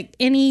been like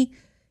any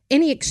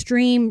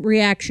extreme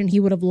reaction, he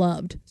would have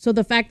loved. So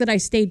the fact that I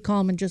stayed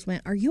calm and just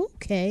went, "Are you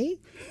okay?"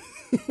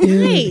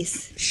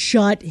 Nice.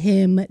 Shut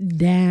him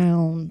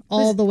down.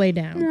 All the way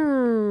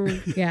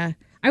down. Yeah.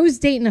 I was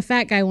dating a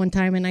fat guy one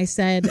time, and I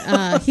said,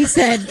 he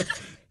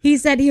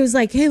was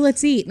like, hey,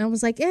 let's eat. And I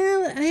was like,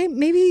 yeah,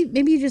 maybe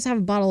you just have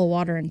a bottle of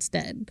water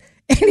instead.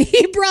 And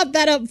he brought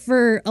that up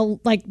for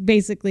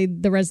basically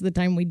the rest of the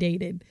time we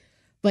dated.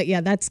 But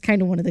yeah, that's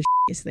kind of one of the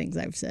shittiest things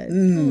I've said.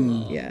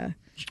 Yeah.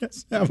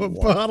 Just have a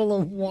bottle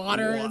of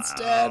water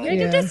instead.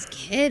 You're just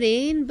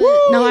kidding. But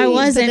No, I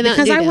wasn't,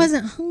 because I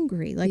wasn't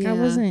hungry. I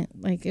wasn't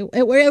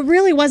it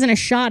really wasn't a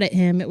shot at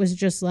him. It was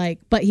just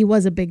but he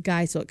was a big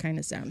guy, so it kind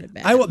of sounded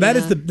bad. That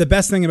is the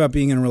best thing about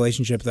being in a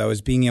relationship, though,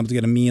 is being able to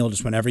get a meal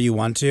just whenever you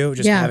want to.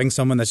 Just having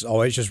someone that's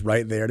always just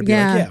right there to be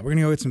we're going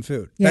to go get some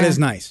food. Yeah. That is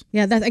nice.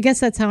 Yeah, I guess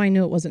that's how I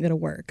knew it wasn't going to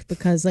work,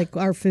 because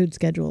our food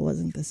schedule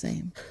wasn't the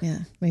same. Yeah,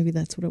 maybe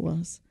that's what it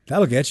was.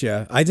 That'll get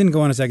you. I didn't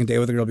go on a second date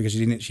with a girl because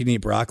she didn't eat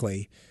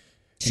broccoli.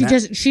 She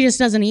just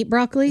doesn't eat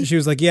broccoli? She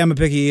was like, yeah, I'm a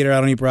picky eater. I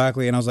don't eat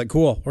broccoli. And I was like,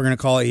 cool. We're going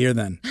to call it here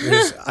then.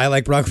 I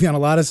like broccoli on a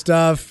lot of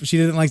stuff. She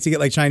didn't like to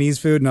get Chinese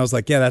food. And I was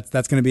like, yeah,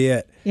 that's going to be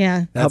it.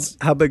 Yeah.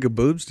 How big of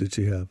boobs did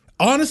she have?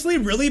 Honestly,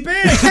 really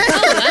big.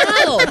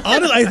 Oh, wow.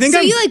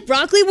 Honestly, you like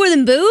broccoli more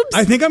than boobs?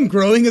 I think I'm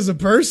growing as a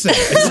person.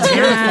 It's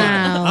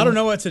terrifying. I don't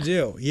know what to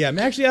do. Yeah,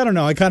 actually, I don't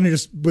know. I kind of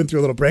just went through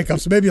a little breakup,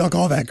 so maybe I'll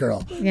call that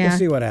girl. Yeah. We'll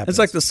see what happens. It's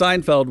like the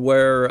Seinfeld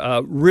where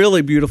a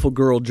really beautiful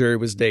girl Jerry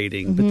was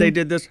dating, but they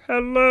did this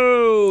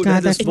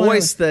this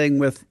voice thing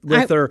with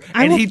her,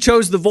 and he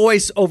chose the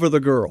voice over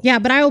the girl. Yeah,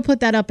 but I will put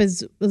that up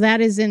as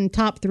that is in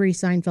top 3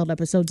 Seinfeld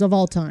episodes of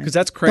all time. Because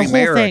that's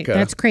Kramerica.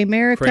 That's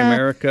Kramerica.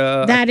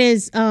 Kramerica. That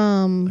is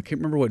I can't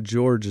remember what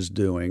George is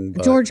doing.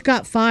 But George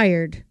got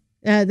fired.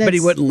 But he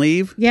wouldn't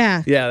leave?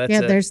 Yeah. Yeah,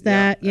 that's it. There's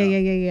that.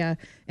 Yeah.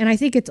 And I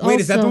think it's also... Wait,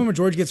 is that the one where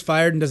George gets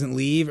fired and doesn't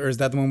leave? Or is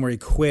that the one where he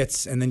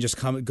quits and then just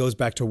goes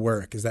back to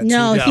work? Is that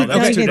No, he gets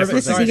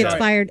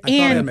fired. I thought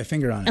I had my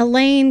finger on it.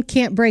 Elaine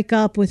can't break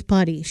up with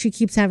Putty. She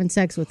keeps having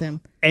sex with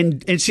him.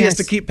 And she has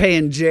to keep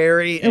paying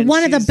Jerry. And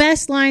one of the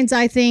best lines,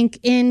 I think,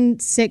 in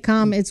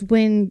sitcom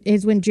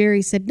is when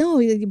Jerry said,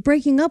 no,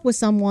 breaking up with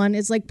someone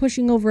is like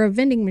pushing over a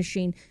vending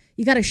machine.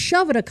 You got to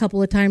shove it a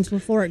couple of times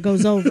before it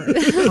goes over.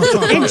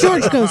 And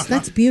George goes,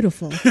 that's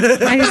beautiful.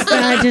 I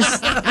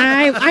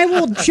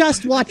will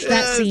just watch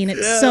that scene.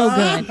 It's so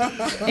good.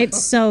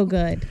 It's so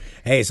good.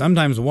 Hey,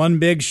 sometimes one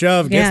big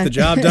shove gets the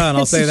job done.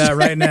 I'll say that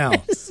right now.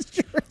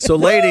 So,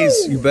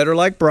 ladies, you better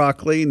like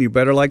broccoli and you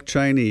better like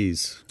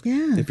Chinese.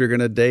 Yeah. If you're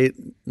going to date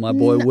my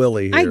boy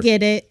Willie here.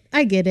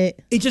 I get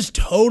it. It just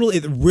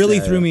it really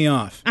threw me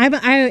off.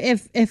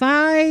 If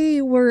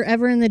I were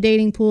ever in the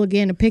dating pool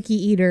again, a picky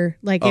eater,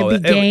 it'd be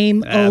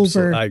game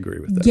over. I agree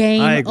with that.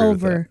 Game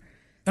over.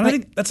 And I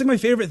think that's my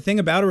favorite thing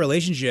about a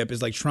relationship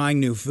is trying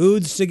new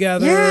foods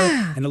together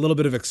and a little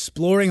bit of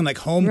exploring and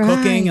home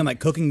cooking and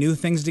cooking new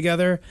things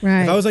together.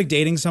 Right. If I was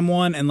dating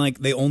someone and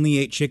they only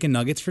ate chicken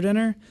nuggets for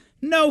dinner,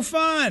 no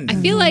fun. I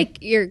feel like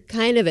you're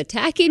kind of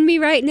attacking me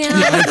right now.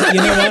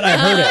 You know what? I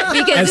heard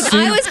it. Because if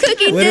I was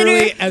cooking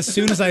literally, dinner... as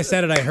soon as I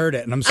said it, I heard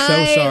it. And I'm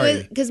so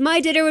sorry. Because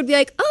my dinner would be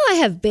I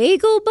have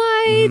bagel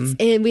bites,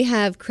 and we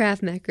have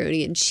Kraft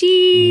macaroni and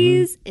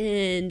cheese,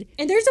 and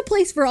there's a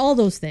place for all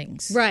those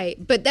things. Right.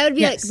 But that would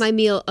be my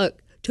meal...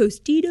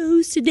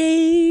 Tostitos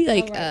today.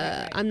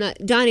 I'm not...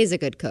 Donnie's a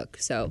good cook,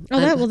 so...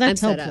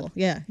 that's helpful.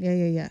 Yeah.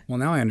 Well,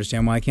 now I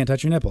understand why I can't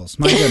touch your nipples.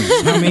 My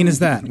goodness. How mean is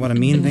that? What a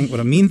mean thing to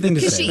say.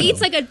 Because she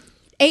eats like a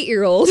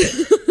 8-year-old.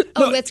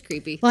 That's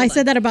creepy. Well, I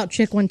said that about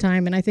Chick one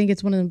time, and I think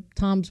it's one of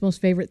Tom's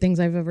most favorite things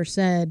I've ever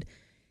said.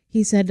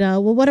 He said,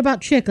 well, what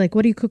about Chick?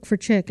 What do you cook for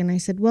Chick? And I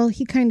said, well,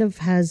 he kind of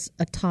has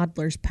a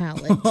toddler's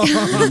palate.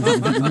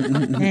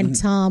 And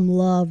Tom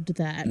loved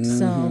that.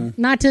 So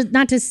not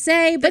to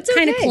say, but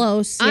kind of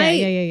close.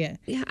 Yeah.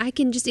 Yeah, I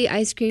can just eat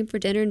ice cream for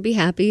dinner and be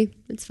happy.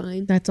 It's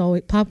fine. That's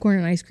always popcorn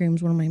and ice cream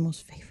is one of my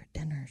most favorite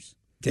dinners.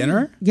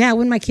 Dinner? Yeah,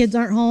 when my kids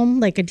aren't home,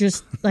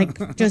 just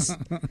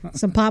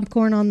some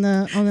popcorn on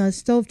the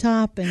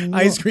stovetop and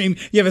ice cream.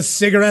 You have a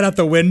cigarette out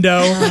the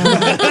window.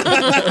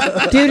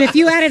 Dude, if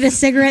you added a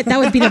cigarette, that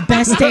would be the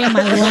best day of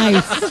my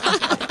life.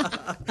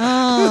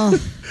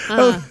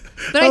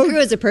 But I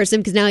grew as a person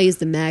because now I use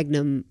the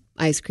Magnum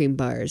ice cream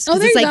bars. Oh,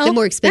 there it's you go. The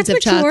more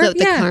expensive chocolate with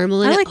the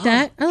caramel in it. I like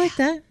that. I like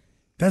that.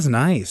 That's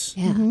nice.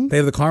 Yeah. They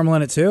have the caramel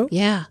in it too?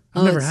 Yeah.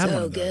 I've never had so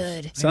one of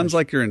those. Good. Sounds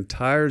like your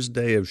entire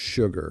day of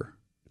sugar.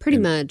 Pretty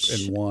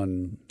much. In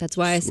one. That's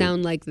why I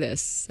sound like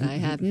this. I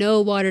have no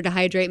water to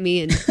hydrate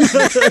me and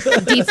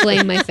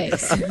deflame my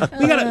face.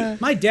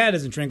 My dad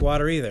doesn't drink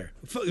water either.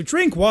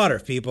 Drink water,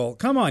 people.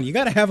 Come on, you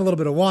got to have a little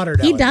bit of water.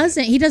 He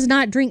doesn't. He does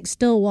not drink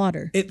still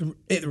water. It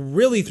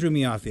really threw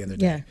me off the other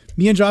day. Yeah.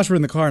 Me and Josh were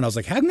in the car, and I was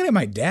like, how can I get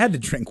my dad to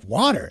drink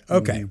water?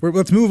 Okay,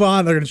 let's move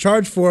on. They're going to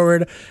charge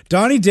forward.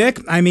 Donnie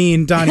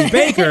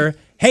Baker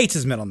hates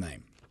his middle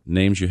name.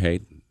 Names you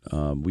hate.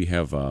 We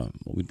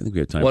think we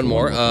have time one for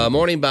more.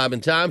 Morning Bob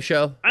and Tom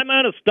show. Hey,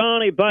 man, it's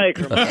Donnie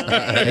Baker, man.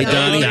 Hey,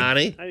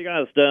 Donnie. How you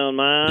guys doing,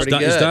 man?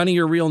 Is Donnie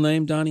your real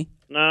name, Donnie?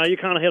 No, you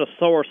kind of hit a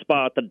sore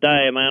spot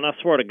today, man. I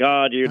swear to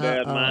God you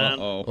did, man.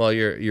 Well,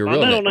 your My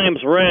real middle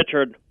name's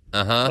Richard.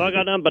 Uh-huh. So I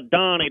got nothing but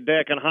Donnie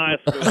Dick in high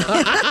school.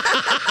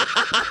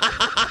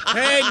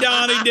 Hey,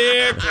 Donnie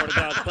Dick. Swear to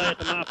God, say it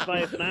to my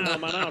face now,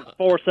 man. I have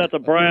 4 sets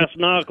of brass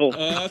knuckles.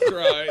 That's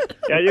right.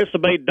 Yeah, it used to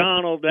be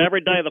Donald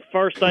every day, the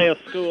first day of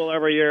school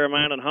every year,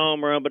 man, in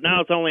homeroom. But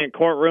now it's only in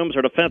courtrooms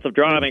or defensive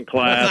driving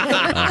class.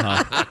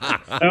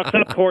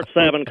 Except Court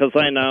 7, because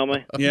they know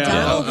me. Yeah,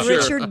 Donald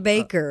Richard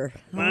Baker.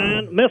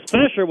 Man, Miss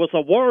Fisher was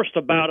the worst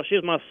about it. She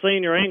was my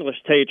senior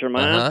English teacher,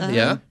 man.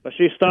 Yeah. But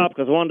she stopped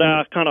because one day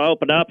I kind of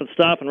opened up and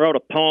stuff and wrote a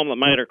poem that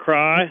made her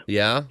cry.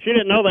 Yeah. She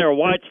didn't know they were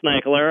White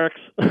Snake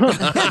lyrics.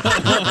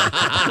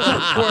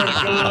 I swear to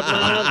God,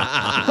 man.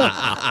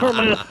 Her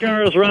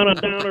mascara's running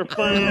down her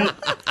face.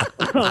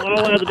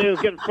 All I had to do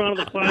was get in front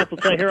of the class and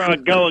say, here I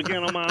go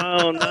again on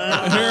my own,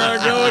 man. Here I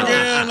go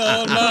again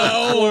on my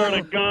own. I swear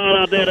to God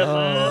I did it,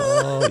 man.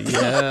 Oh,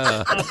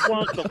 yeah. I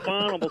flunked the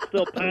final, but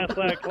still passed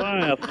that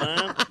class,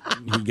 man.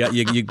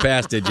 You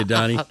passed it, you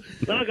Donnie.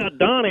 Then I got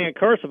Donnie in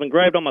cursive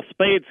engraved on my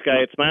speed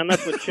skates, man.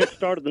 That's what chicks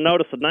started to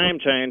notice the name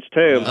change,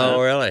 too, man.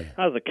 Oh, really?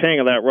 I was the king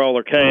of that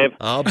roller cave.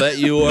 I'll bet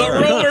you were.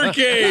 The roller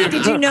cave.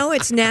 Did you know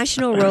it's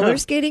National Roller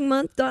Skating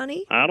Month,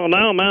 Donnie? I don't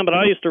know, man, but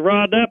I used to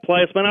ride that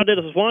place, man. I did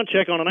this one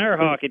chick on an air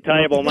hockey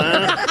table,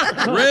 man.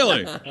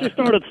 Really? She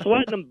started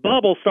sweating and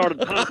bubbles started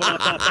popping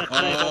up off that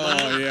table,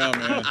 man. Oh, yeah,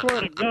 man. I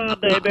swear to God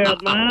they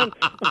did, man.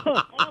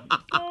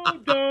 Oh,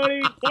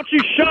 Donnie. Why don't you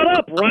shut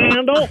up,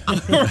 Randall?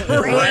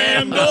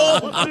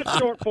 Randall? What's this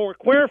short for?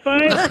 Queer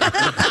face?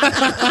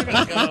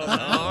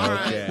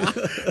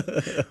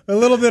 A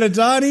little bit of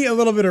Donnie, a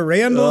little bit of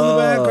Randall in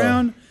the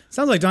background.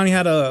 Sounds like Donnie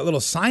had a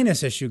little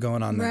sinus issue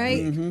going on there.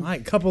 Right.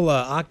 A couple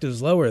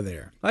octaves lower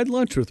there. I had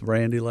lunch with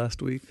Randy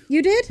last week.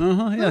 You did?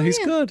 Uh-huh, yeah, he's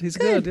good. He's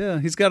good. Yeah,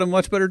 he's got a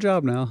much better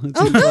job now.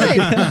 Oh, good.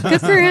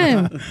 Good for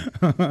him.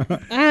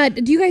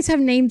 Do you guys have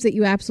names that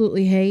you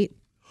absolutely hate?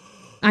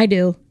 I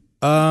do.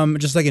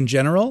 Just like in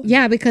general?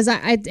 Yeah, because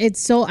I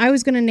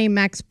was going to name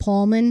Max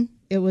Paulman.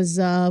 It was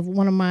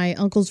one of my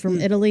uncles from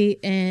Italy,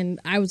 and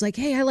I was like,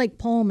 "Hey, I like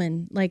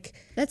Paulman." Like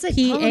that's like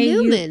Paul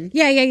Newman.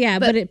 Yeah.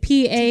 But it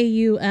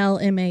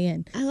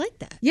Paulman. I like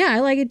that. Yeah,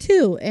 I like it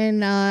too.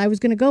 And I was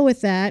gonna go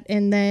with that,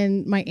 and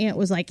then my aunt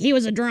was like, "He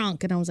was a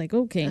drunk," and I was like,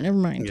 "Okay, never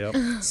mind." Yep.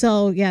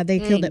 So yeah, they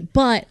killed it.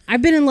 But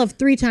I've been in love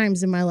 3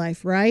 times in my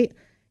life, right?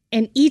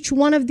 And each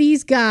one of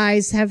these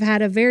guys have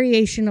had a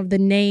variation of the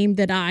name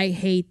that I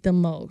hate the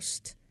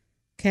most.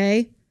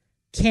 Okay,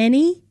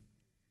 Kenny,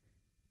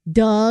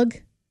 Doug,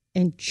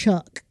 and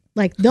Chuck.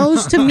 Like,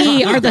 those to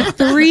me are the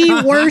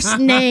 3 worst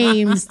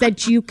names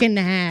that you can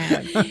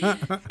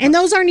have. And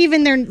those aren't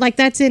even their, like,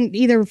 that's in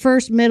either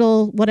first,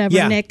 middle,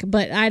 whatever, Nick.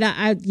 But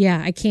I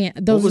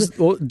can't. Those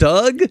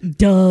Doug?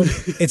 Doug.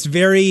 It's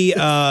very,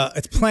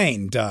 it's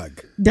plain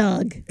Doug.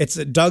 Doug. It's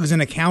Doug's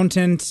an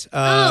accountant.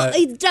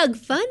 It's Doug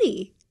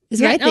Funny.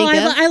 Is right.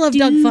 I love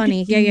Doug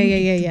Funny.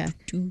 Yeah.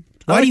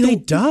 Why do you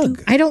hate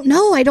Doug? I don't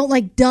know. I don't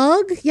like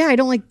Doug. Yeah, I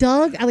don't like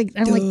Doug. I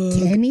don't like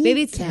Kenny.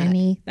 Maybe it's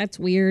Kenny. That's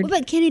weird. What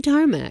about Kenny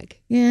Tarmac?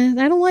 Yeah,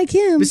 I don't like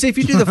him. But see, if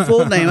you do the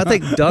full name, I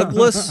think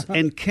Douglas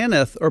and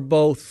Kenneth are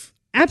both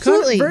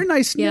absolutely very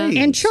nice names.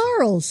 And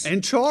Charles.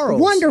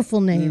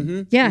 Wonderful name.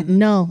 Mm-hmm. Yeah,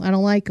 no, I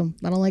don't like him.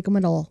 I don't like him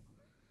at all.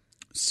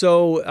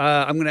 So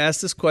I'm going to ask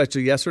this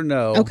question, yes or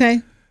no.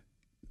 Okay.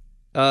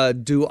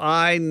 Do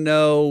I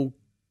know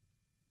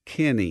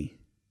Kenny?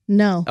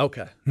 No.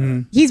 Okay.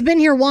 He's been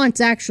here once,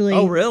 actually.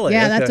 Oh, really?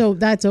 Yeah, Okay.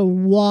 that's a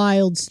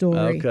wild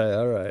story. Okay,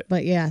 all right.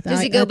 But yeah. Does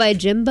he go by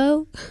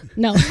Jimbo?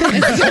 No.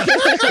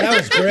 That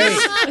was great.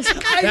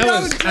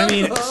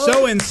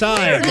 So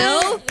inside.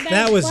 No?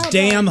 That was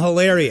damn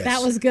hilarious.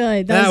 That was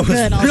good. That was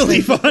good.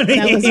 really funny.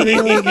 That was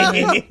really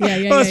good.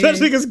 Yeah.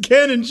 Especially because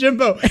Ken and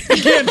Jimbo,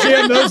 you can't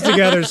jam those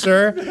together,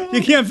 sir.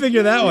 You can't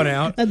figure that one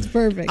out. That's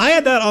perfect. I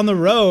had that on the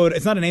road.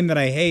 It's not a name that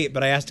I hate,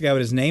 but I asked a guy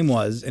what his name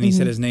was, and he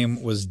said his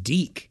name was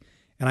Deke.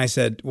 And I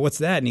said, "What's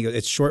that?" And he goes,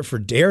 "It's short for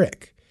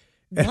Derek."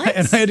 What?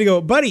 And I had to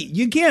go, "Buddy,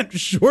 you can't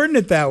shorten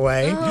it that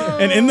way." Oh.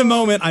 And in the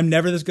moment, I'm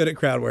never this good at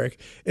crowd work.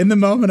 In the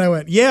moment, I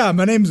went, "Yeah,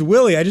 my name's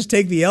Willie. I just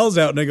take the L's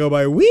out and I go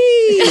by Wee."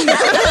 You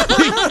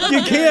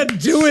can't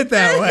do it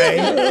that way.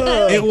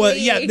 It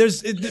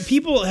was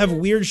people have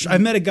weird. I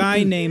met a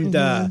guy named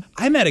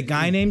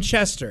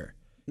Chester.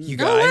 You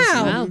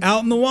guys,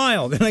 out in the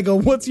wild. And I go,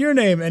 "What's your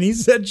name?" And he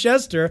said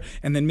Chester.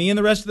 And then me and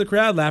the rest of the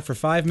crowd laughed for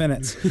 5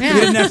 minutes. We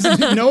didn't have to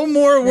do no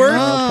more work.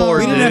 Oh,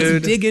 we didn't have to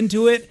dig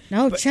into it.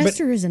 No,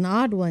 Chester is an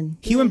odd one.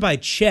 He went by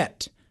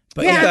Chet.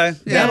 But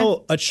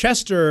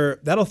Chester,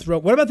 that'll throw.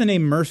 What about the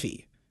name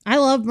Murphy? I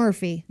love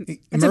Murphy.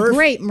 That's a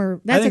great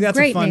Murphy. I think that's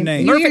a fun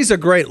name. Murphy's a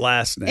great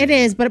last name. It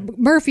is, but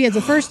Murphy as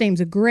a first name's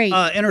a great.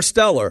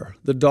 Interstellar,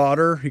 the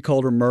daughter, he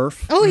called her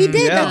Murph. Oh, he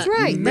did. Yeah. That's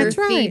right. That's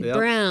right.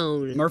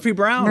 Brown. Murphy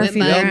Brown.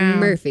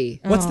 Murphy.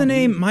 What's the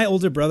name? My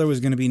older brother was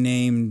going to be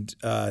named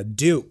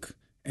Duke.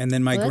 And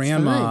then my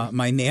grandma,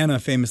 my Nana,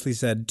 famously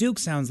said, "Duke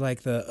sounds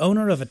like the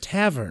owner of a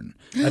tavern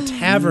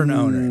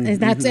owner."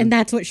 And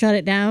that's what shut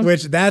it down?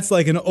 Which, that's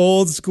like an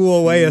old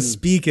school way of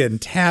speaking,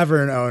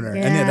 tavern owner.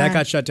 Yeah. And that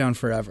got shut down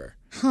forever.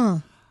 Huh.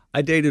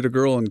 I dated a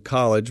girl in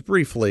college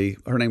briefly.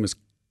 Her name was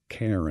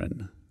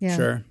Karen. Yeah.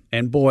 Sure.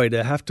 And boy,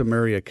 to have to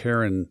marry a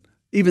Karen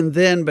even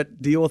then,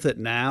 but deal with it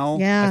now.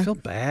 Yeah. I feel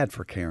bad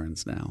for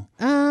Karens now.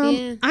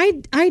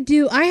 I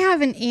do. I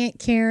have an Aunt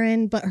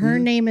Karen, but her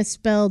name is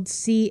spelled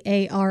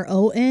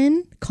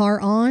Caron,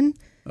 Caron.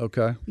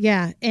 Okay.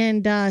 Yeah,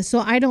 and so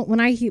I don't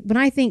when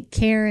I think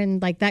Karen,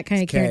 like that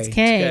kind of Karen, it's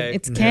K.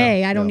 It's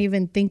K. I don't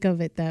even think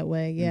of it that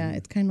way. Yeah,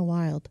 it's kind of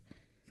wild.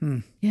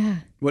 Yeah.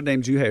 What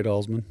name do you hate,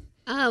 Alsman?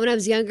 When I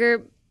was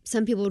younger,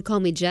 some people would call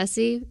me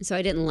Jessie, so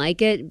I didn't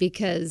like it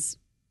because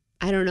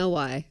I don't know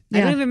why. Yeah.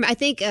 I don't even. I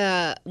think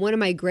one of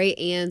my great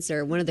aunts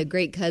or one of the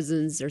great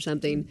cousins or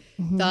something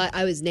thought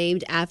I was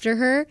named after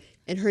her,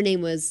 and her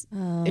name was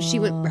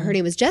her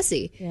name was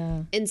Jessie.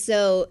 Yeah. And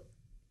so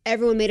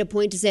everyone made a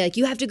point to say, like,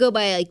 you have to go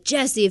by, like,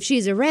 Jessie if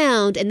she's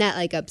around, and that,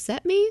 like,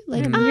 upset me.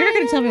 Like, you're not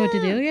going to tell me what to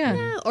do,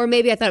 yeah. Or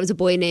maybe I thought it was a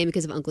boy name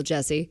because of Uncle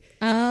Jesse.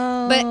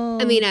 Oh. But,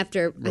 I mean, I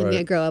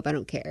grow up, I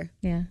don't care.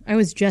 Yeah. I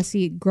was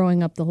Jessie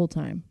growing up the whole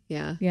time.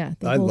 Yeah. Yeah,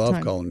 I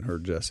love calling her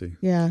Jessie.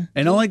 Yeah.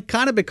 And only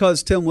kind of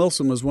because Tim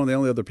Wilson was one of the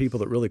only other people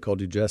that really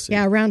called you Jessie.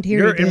 Yeah, around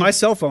here. In my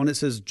cell phone, it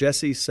says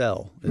Jessie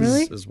Cell.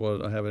 Really? Is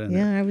what I have it in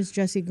Yeah, there. I was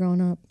Jessie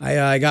growing up.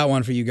 I got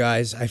one for you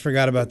guys. I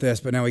forgot about this,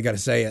 but now we got to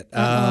say it.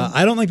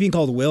 I don't like being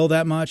called Will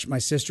that much. My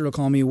sister will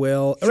call me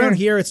Will. Sure. Around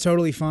here, it's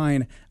totally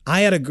fine.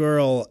 I had a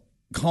girl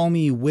call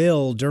me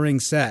Will during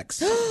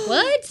sex.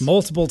 What?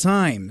 Multiple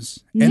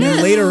times. And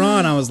then later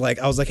on, I was like,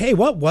 hey,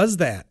 what was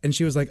that? And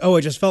she was like, oh,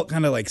 it just felt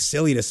kind of like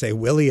silly to say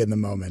Willie in the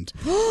moment.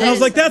 And I was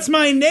like, that's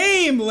my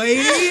name,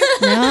 lady.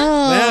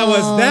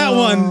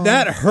 No.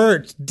 That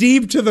hurt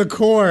deep to the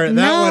core.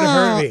 That one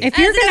hurt me. If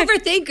you're an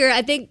overthinker,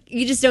 I think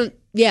you just don't,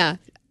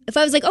 If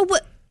I was like, oh,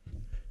 what?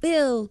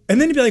 Bill.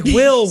 And then you'd be like,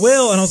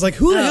 Will. And I was like,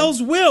 who the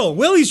hell's Will?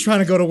 Willie's trying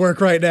to go to work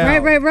right now.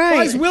 Right.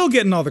 Why is Will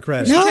getting all the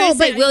credit? No,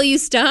 but will you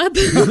stop?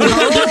 No.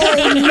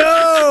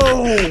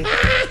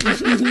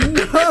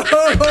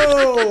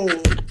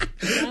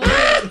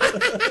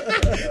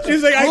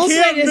 She's like, I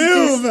can't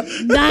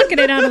move. Knocking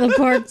it out of the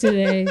park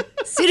today.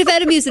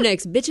 Sudafed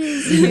Mucinex,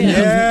 bitches.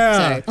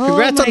 Yeah.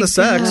 Congrats on the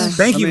sex.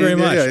 Thank you very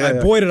much.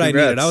 Boy, did I need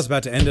it. I was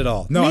about to end it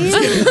all. No, I'm just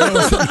kidding.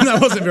 That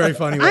wasn't very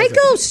funny. I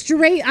go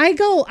straight. I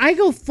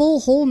go full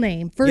whole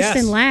name first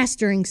and last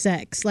during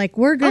sex. Like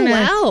we're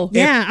gonna. Oh, wow.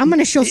 Yeah, I'm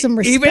gonna show some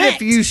respect. Even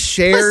if you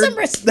shared. Put some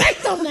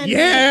respect on that.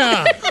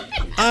 Yeah.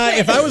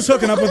 If I was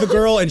hooking up with a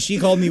girl and she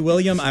called me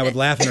William, I would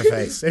laugh in her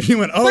face. If she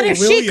went, oh, but if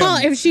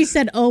William. if she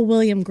said, oh,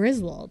 William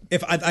Griswold.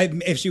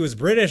 If she was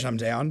British, I'm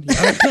down. Does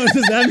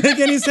that make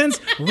any sense?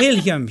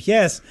 William,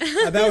 yes.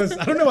 I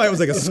don't know why it was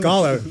like a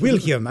scholar.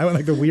 William. I went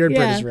like the weird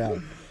British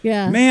route.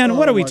 Yeah. Man,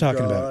 what are we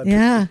talking about?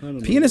 Yeah.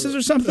 Penises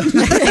or something?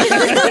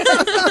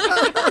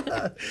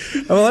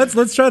 Well,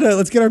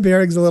 let's get our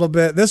bearings a little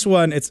bit. This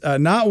one, it's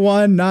not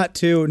 1, not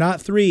 2, not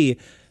 3,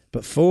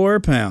 but 4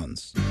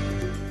 pounds.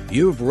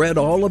 You've read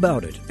all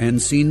about it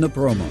and seen the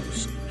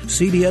promos.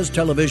 CBS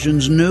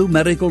Television's new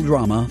medical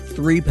drama,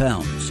 3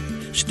 Pounds.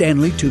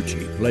 Stanley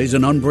Tucci plays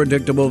an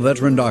unpredictable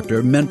veteran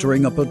doctor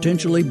mentoring a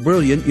potentially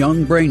brilliant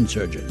young brain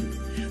surgeon.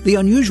 The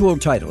unusual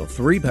title,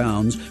 3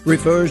 Pounds,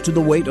 refers to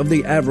the weight of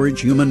the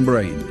average human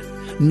brain.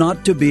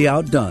 Not to be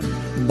outdone,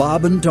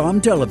 Bob and Tom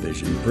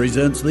Television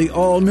presents the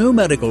all-new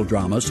medical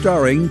drama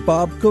starring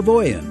Bob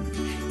Kavoyan.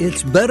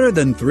 It's better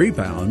than 3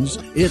 pounds,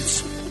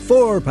 it's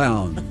 4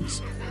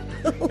 pounds.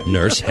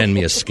 Nurse, hand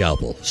me a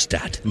scalpel.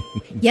 Stat.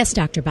 Yes,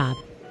 Dr. Bob.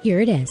 Here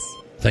it is.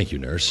 Thank you,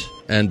 nurse.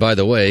 And by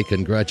the way,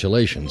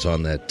 congratulations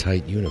on that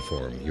tight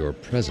uniform. Your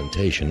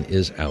presentation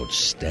is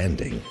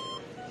outstanding.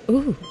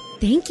 Ooh,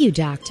 thank you,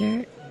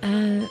 Doctor.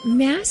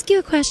 May I ask you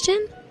a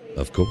question?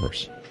 Of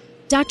course.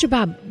 Dr.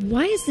 Bob,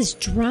 why is this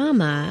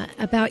drama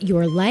about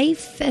your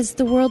life as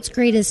the world's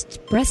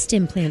greatest breast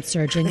implant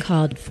surgeon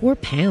called 4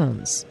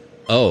 Pounds?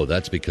 Oh,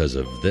 that's because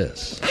of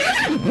this.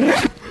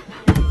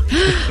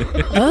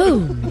 Oh,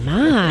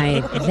 my.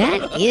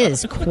 That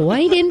is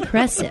quite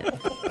impressive.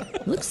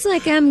 Looks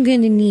like I'm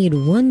going to need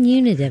 1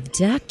 unit of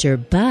Dr.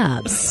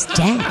 Bob's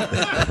stat.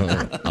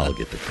 I'll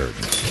get the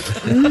curtain.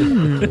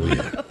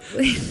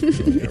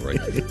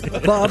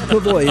 Bob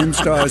Kavoyan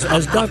stars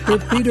as Dr.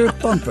 Peter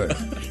Thumper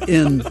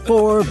in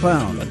 4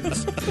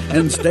 Pounds.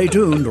 And stay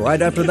tuned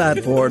right after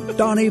that for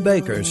Donnie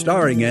Baker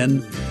starring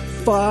in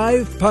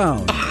 5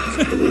 Pounds.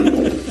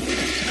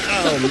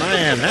 Oh,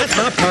 man, that's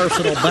my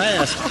personal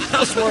best.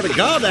 I swear to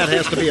God, that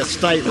has to be a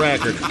state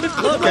record.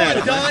 Look at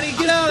it. Donnie,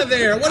 get out of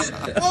there.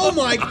 Oh,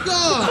 my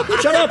God.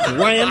 Shut up,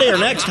 Randy, or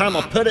next time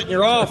I'll put it in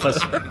your office.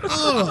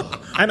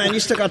 Hey, man, you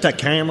still got that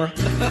camera?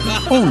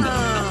 Only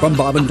from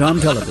Bob and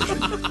Tom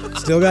Television.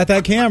 Still got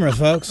that camera,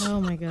 folks.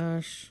 Oh, my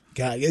gosh.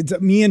 God,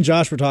 me and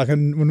Josh were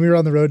talking when we were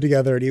on the road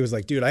together, and he was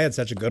like, dude, I had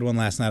such a good one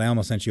last night. I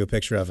almost sent you a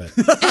picture of it.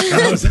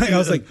 And I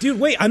was like, dude,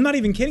 wait, I'm not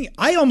even kidding.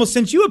 I almost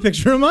sent you a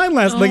picture of mine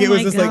last night. Like, it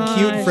was this like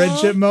cute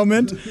friendship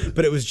moment,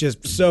 but it was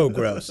just so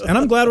gross. And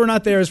I'm glad we're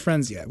not there as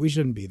friends yet. We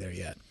shouldn't be there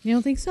yet. You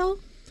don't think so?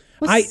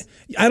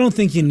 I don't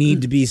think you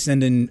need to be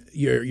sending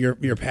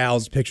your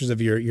pals pictures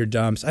of your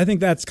dumps. I think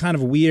that's kind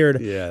of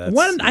weird. Yeah,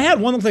 I had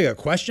one look like a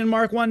question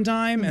mark one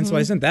time, and so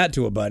I sent that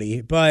to a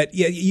buddy. But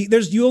yeah,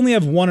 you only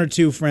have one or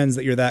two friends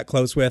that you're that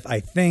close with, I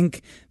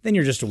think. Then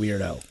you're just a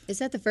weirdo. Is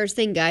that the first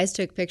thing guys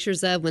took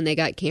pictures of when they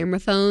got camera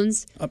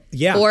phones?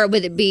 Yeah. Or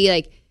would it be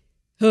like,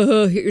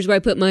 here's where I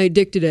put my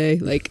dick today,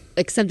 like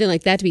something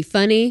like that to be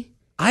funny?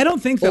 I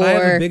don't think that I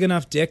have a big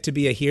enough dick to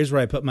be a here's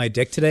where I put my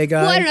dick today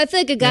guy. Well, I don't know. I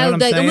feel like a guy would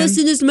be like, I'm going to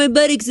send this to my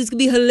buddy because it's going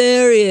to be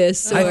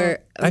hilarious. I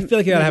feel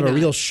like you got to have a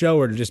real show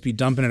or to just be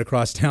dumping it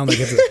across town like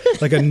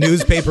it's like a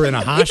newspaper in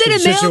a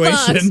hostage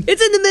situation.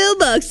 It's in the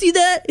mailbox. See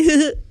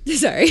that?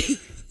 Sorry.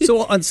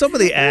 So on some of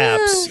the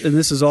apps, and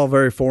this is all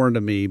very foreign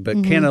to me,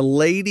 but can a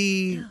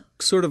lady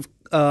sort of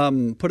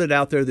put it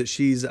out there that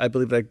she's, I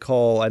believe I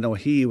know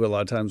he a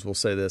lot of times will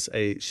say this,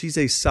 she's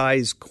a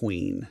size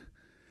queen.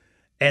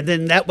 And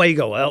then that way you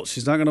go, well,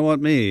 she's not going to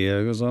want me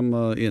because I'm,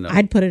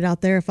 I'd put it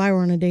out there if I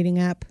were on a dating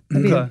app.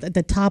 I'd be at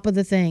the top of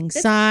the thing.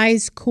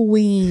 Size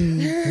queen.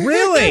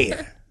 Really?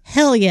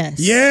 Hell yes.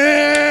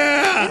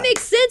 Yeah. It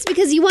makes sense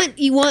because you want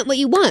what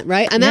you want,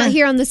 right? I'm out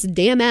here on this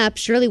damn app.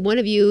 Surely one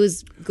of you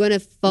is going to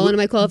fall into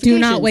my qualifications. Do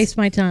not waste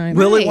my time.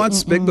 Willie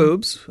wants big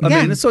boobs. I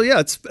mean, so yeah,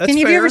 that's Can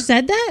you fair. have you ever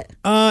said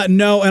that?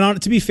 No,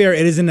 and to be fair,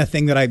 it isn't a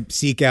thing that I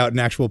seek out in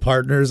actual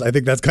partners. I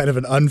think that's kind of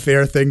an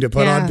unfair thing to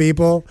put on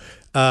people.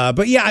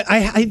 But yeah,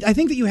 I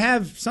think that you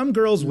have some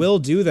girls will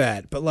do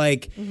that, but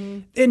like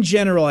in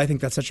general, I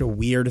think that's such a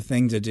weird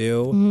thing to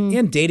do.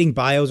 And dating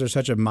bios are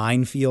such a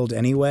minefield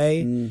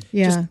anyway.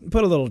 Yeah, just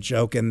put a little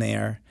joke in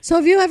there. So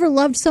have you ever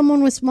loved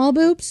someone with small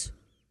boobs?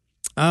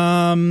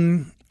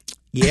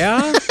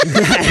 Yeah?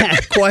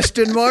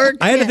 Question mark?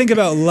 I had to think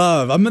about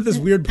love. I'm at this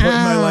weird point in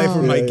my life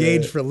where my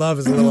gauge for love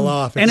is a little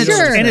off. And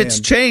it's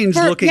changed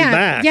looking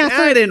back. Yeah,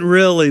 I didn't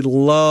really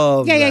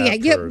love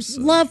that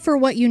person. Love for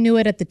what you knew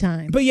it at the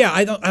time. But yeah,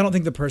 I don't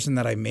think the person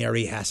that I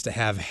marry has to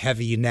have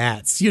heavy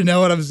gnats. You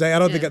know what I'm saying? I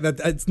don't think that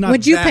it's not.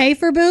 Would you pay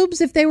for boobs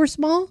if they were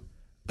small?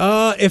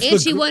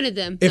 If she wanted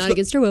them, not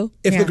against her will.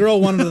 If the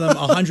girl wanted them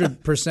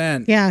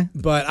 100%. Yeah.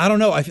 But I don't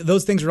know.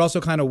 Those things are also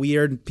kind of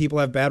weird. People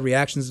have bad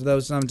reactions to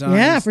those sometimes.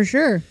 Yeah, for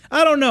sure.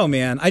 I don't know,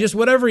 man.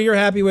 Whatever you're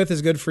happy with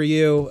is good for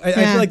you. I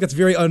feel like that's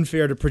very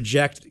unfair to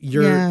project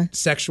your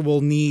sexual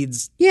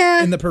needs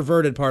in the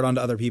perverted part onto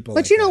other people.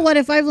 But you know what?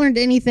 If I've learned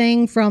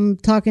anything from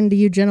talking to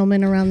you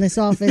gentlemen around this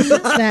office,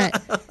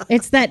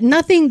 it's that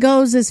nothing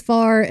goes as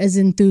far as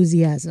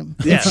enthusiasm.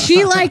 Yeah. If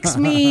she likes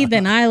me,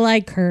 then I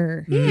like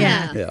her.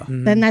 Yeah.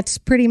 Then that's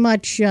pretty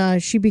much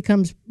she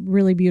becomes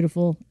really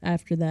beautiful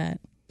after that.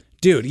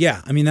 Dude,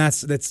 yeah. I mean,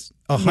 that's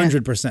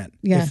 100%.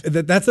 Yeah.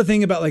 That's the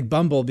thing about like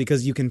Bumble,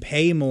 because you can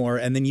pay more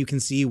and then you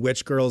can see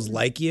which girls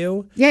like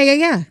you.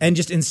 Yeah. And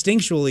just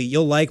instinctually,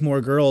 you'll like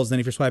more girls than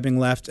if you're swiping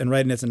left and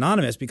right and it's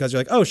anonymous, because you're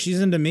like, oh, she's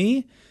into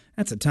me?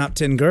 That's a top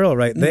 10 girl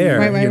right there.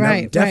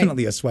 Right.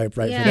 Definitely a swipe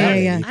right for that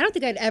lady. I don't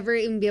think I'd ever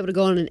even be able to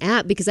go on an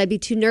app because I'd be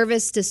too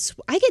nervous to.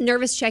 I get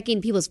nervous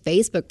checking people's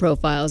Facebook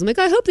profiles. I'm like,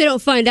 I hope they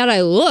don't find out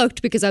I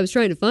looked because I was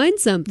trying to find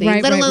something,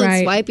 let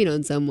alone swiping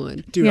on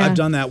someone. Dude, I've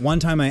done that.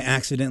 One time I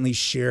accidentally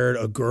shared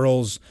a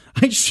girl's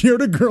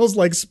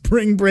like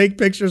spring break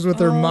pictures with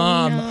her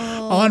mom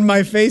on my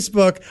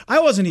Facebook. I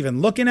wasn't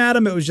even looking at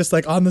them. It was just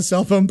like on the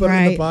cell phone, put it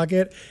in the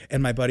pocket.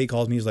 And my buddy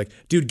called me. He's like,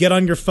 dude, get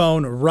on your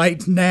phone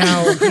right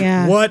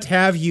now. What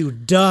have you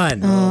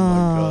done? Oh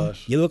my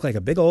gosh. You look like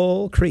a big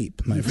old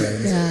creep, my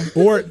friend.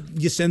 Or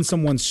you send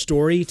someone's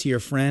story to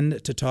your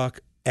friend to talk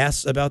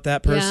about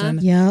that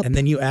person. And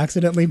then you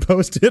accidentally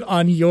post it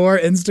on your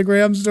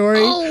Instagram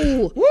story.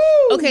 Oh,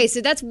 woo! Okay,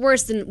 so that's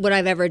worse than what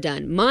I've ever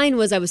done. Mine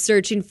was I was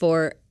searching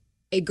for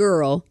a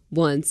girl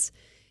once,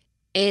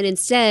 and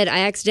instead I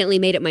accidentally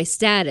made it my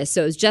status.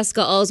 So it was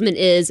Jessica Alsman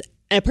is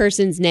a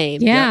person's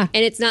name. Yeah.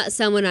 And it's not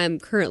someone I'm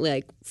currently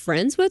like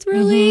friends with,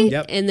 really.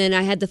 Yep. And then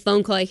I had the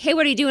phone call like, hey,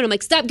 what are you doing? I'm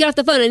like, stop, get off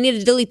the phone. I need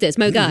to delete this.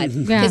 My God.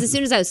 Because as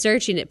soon as I was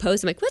searching it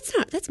posted, I'm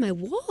like, that's my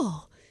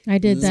wall. I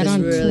did that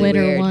on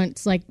Twitter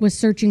once, like was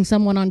searching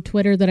someone on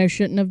Twitter that I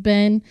shouldn't have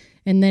been.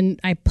 And then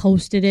I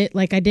posted it.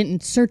 Like I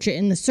didn't search it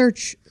in the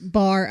search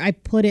bar. I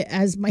put it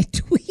as my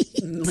tweet.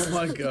 Oh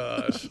my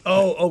gosh.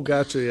 Oh,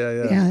 gotcha.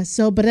 Yeah.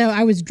 So, but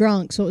I was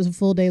drunk. So it was a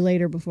full day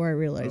later before I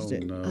realized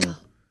it. No.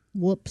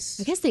 Whoops.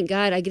 I guess thank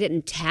God I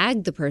didn't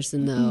tag the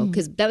person though,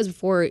 because that was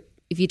before.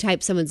 If you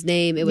type someone's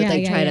name, it would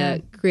try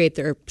to create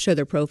show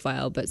their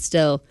profile, but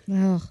still.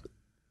 Oh.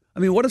 I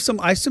mean, what if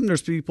I assume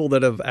there's people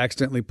that have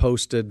accidentally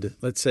posted,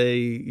 let's say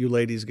you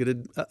ladies get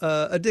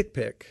a dick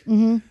pic,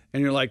 and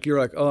you're like,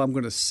 oh, I'm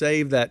going to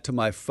save that to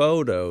my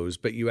photos,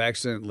 but you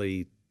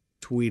accidentally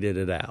tweeted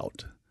it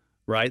out,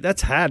 right?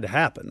 That's had to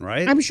happen,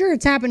 right? I'm sure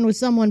it's happened with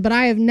someone, but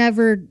I have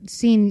never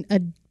seen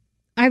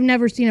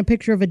a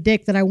picture of a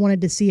dick that I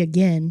wanted to see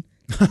again.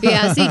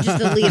 Yeah, so you just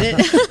delete it.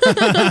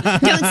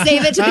 Don't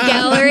save it to the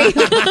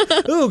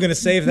gallery. Ooh, gonna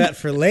save that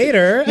for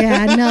later.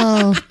 Yeah,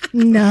 no.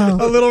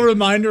 A little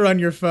reminder on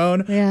your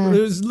phone. Yeah.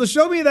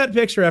 Show me that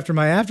picture after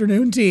my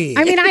afternoon tea.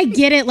 I mean, I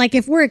get it. Like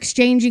if we're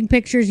exchanging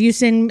pictures,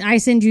 I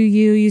send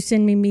you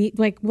send me,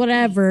 like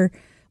whatever.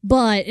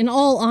 But in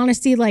all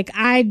honesty, like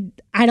I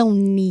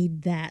don't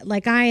need that.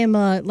 Like I'm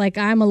a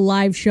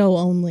live show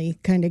only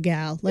kind of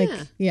gal. Like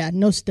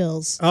no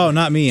stills. Oh,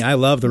 not me. I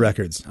love the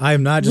records. I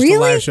am not just a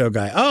live show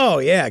guy. Oh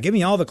yeah, give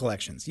me all the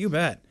collections. You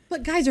bet.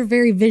 But guys are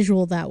very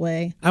visual that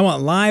way. I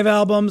want live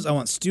albums. I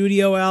want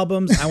studio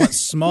albums. I want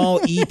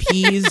small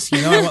EPs.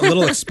 I want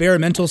little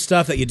experimental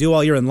stuff that you do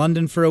while you're in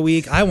London for a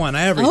week. I want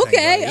everything.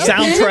 Okay.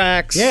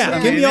 Soundtracks.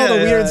 Yeah, give me all the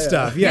weird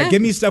stuff. Yeah,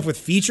 give me stuff with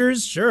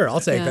features. Sure, I'll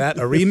take that.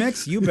 A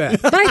remix, you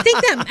bet. But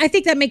I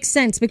think that makes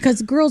sense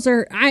because girls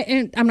are.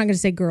 And I'm not going to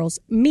say girls.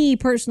 Me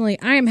personally,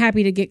 I am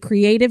happy to get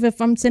creative if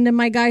I'm sending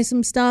my guy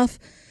some stuff.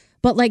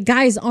 But like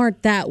guys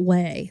aren't that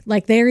way.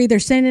 Like they're either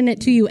sending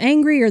it to you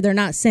angry or they're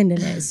not sending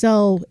it.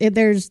 So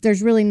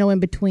there's really no in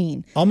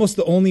between. Almost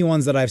the only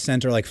ones that I've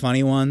sent are like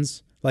funny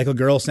ones. Like a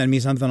girl send me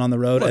something on the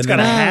road. Well, it's got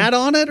a hat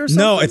on it or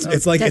something? No,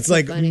 it's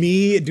like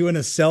me doing a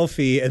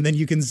selfie and then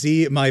you can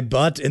see my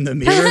butt in the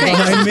mirror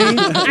behind me.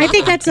 I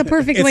think that's the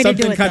perfect way to do it.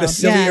 It's something kind of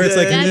silly, or it's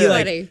like me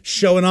funny. like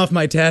showing off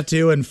my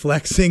tattoo and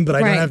flexing, but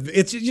I don't have.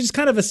 It's just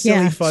kind of a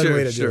silly, fun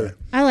way to do it.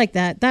 I like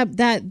that.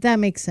 That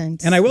makes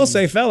sense. And I will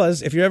say,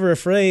 fellas, if you're ever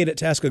afraid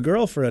to ask a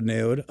girl for a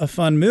nude, a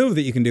fun move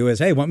that you can do is,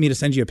 hey, want me to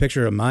send you a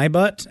picture of my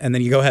butt? And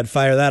then you go ahead,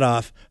 fire that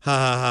off. Ha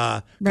ha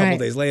ha. A couple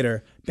days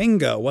later.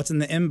 Bingo, what's in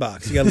the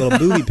inbox? You got a little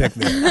booby pic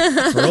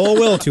there for old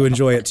Will to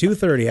enjoy at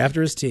 2:30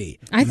 after his tea.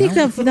 I think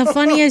the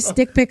funniest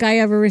dick pic I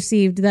ever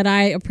received that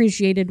I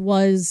appreciated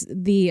was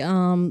the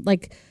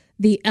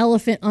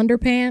elephant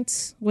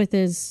underpants with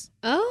his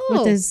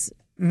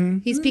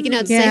he's peeking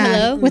out to say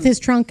hello with his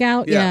trunk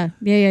out. Yeah.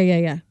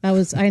 I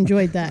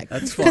enjoyed that.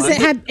 That's fun.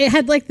 Because it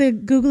had like the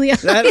googly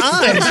eyes. That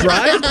eyes,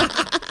 right?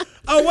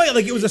 Oh wait,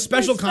 like it was a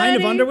special kind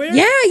of underwear?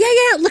 Yeah.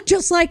 It looked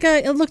just like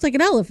it looked like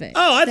an elephant.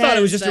 Oh, I thought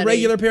it was just a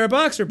regular pair of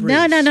boxer briefs.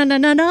 No. That's a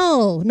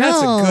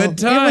good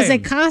time. It was a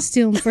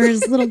costume for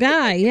his little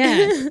guy.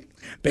 Yeah.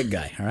 Big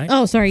guy, all right?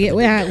 Oh, sorry.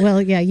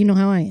 Yeah, you know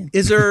how I am.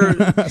 Is there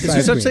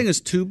such thing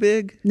as too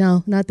big?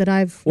 No, not that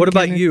I've. What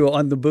about you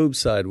on the boob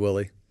side,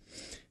 Willie?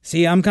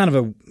 See, I'm kind of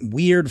a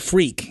weird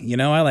freak,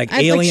 I like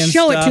alien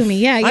show stuff. It to me,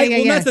 yeah.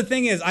 Well, that's the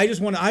thing is, I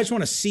just want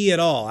to see it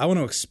all. I want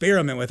to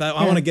experiment with it.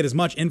 I want to get as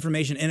much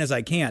information in as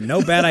I can.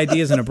 No bad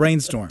ideas in a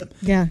brainstorm.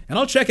 Yeah. And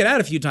I'll check it out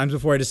a few times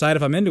before I decide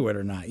if I'm into it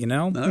or not.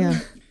 Yeah.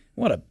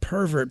 What a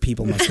pervert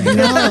people must think.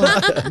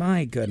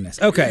 My goodness.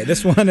 Okay,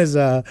 this one is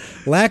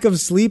lack of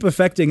sleep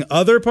affecting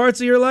other parts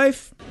of your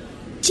life.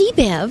 Gee,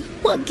 Bev,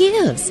 what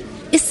gives?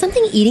 Is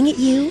something eating at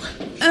you?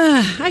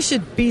 I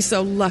should be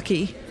so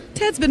lucky.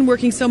 Ted's been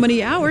working so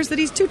many hours that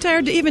he's too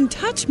tired to even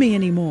touch me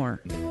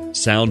anymore.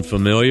 Sound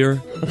familiar?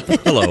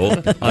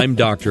 Hello, I'm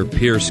Dr.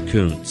 Pierce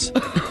Kuntz,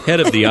 head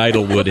of the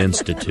Idlewood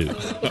Institute.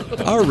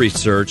 Our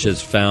research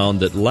has found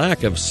that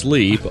lack of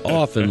sleep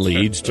often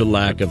leads to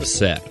lack of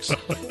sex.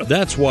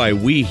 That's why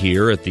we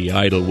here at the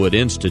Idlewood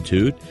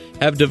Institute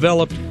have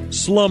developed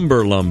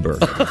Slumber Lumber.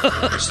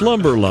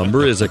 Slumber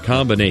Lumber is a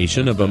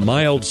combination of a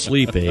mild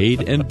sleep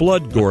aid and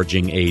blood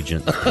gorging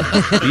agent.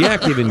 The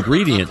active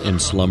ingredient in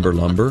Slumber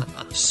Lumber,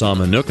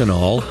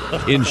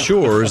 Somanucanol,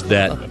 ensures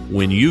that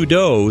when you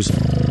doze,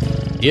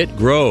 it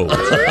grows.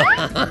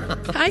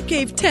 I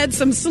gave Ted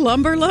some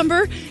Slumber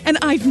Lumber, and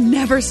I've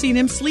never seen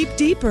him sleep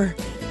deeper.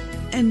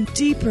 And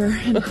deeper.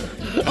 And,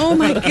 oh,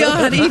 my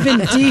God,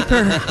 even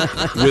deeper.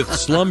 With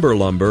Slumber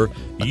Lumber,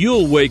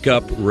 you'll wake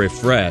up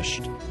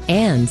refreshed.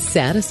 And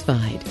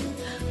satisfied.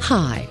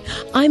 Hi,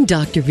 I'm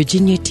Dr.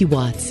 Virginia T.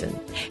 Watson.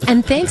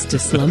 And thanks to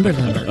Slumber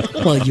Lumber,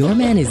 while your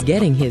man is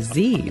getting his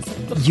Z's,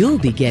 you'll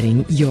be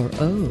getting your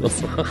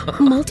O's.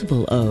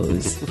 Multiple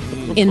O's.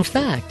 In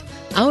fact,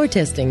 our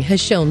testing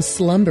has shown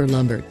Slumber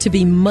Lumber to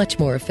be much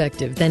more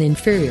effective than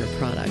inferior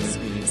products,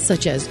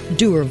 such as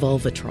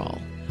Durvolvitrol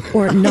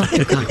or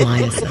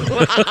Nocticon.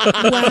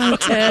 Wow,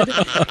 Ted,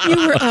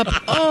 you were up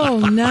all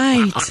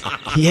night.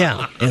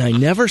 Yeah, and I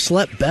never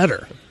slept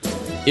better.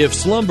 If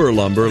Slumber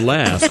Lumber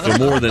lasts for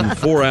more than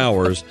 4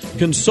 hours,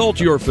 consult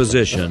your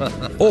physician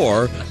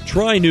or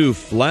try new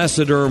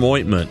Flaciderm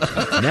ointment,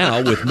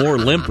 now with more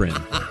Limprin.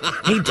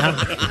 Hey,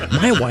 Doc,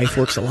 my wife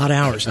works a lot of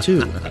hours,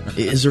 too.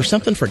 Is there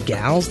something for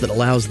gals that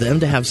allows them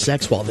to have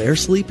sex while they're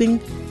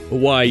sleeping?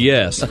 Why,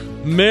 yes.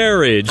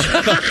 Marriage.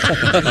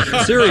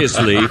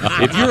 Seriously,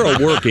 if you're a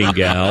working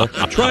gal,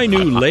 try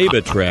new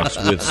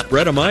Labatrex with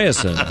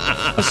spreadomycin.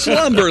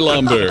 Slumber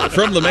Lumber,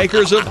 from the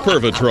makers of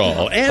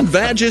Pervitrol and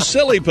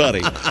Vagisilli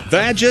Putty.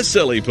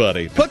 Vagisilli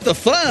Putty. Put the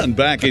fun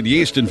back in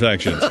yeast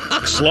infections.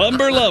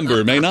 Slumber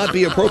Lumber may not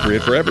be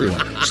appropriate for everyone.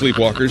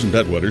 Sleepwalkers and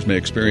bedwetters may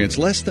experience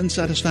less than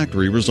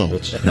satisfactory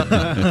results.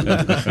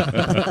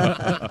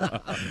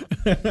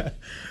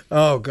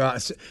 Oh,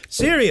 God.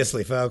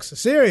 Seriously, folks.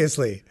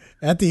 Seriously.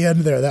 At the end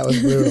there, that was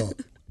brutal.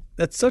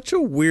 That's such a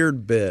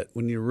weird bit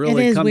when you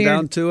really come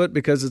down to it,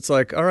 because it's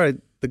like, all right,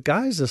 the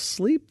guy's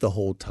asleep the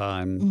whole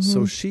time,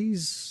 so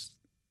she's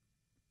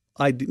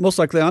most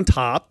likely on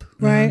top.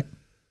 Right.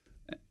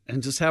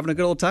 And just having a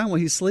good old time while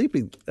he's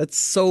sleeping. That's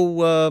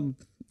so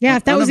yeah,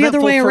 if that was the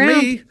other way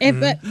around.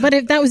 Mm-hmm. But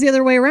if that was the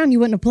other way around, you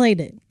wouldn't have played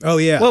it. Oh,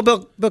 yeah. Well,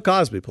 Bill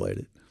Cosby played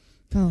it.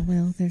 Oh,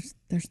 well, there's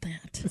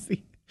that.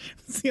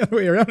 It's the other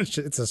way around.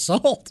 It's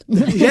assault.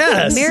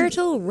 Yes.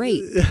 Marital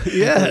rape.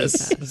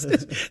 Yes.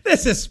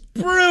 This is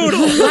brutal.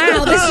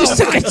 Wow, this just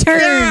took a turn.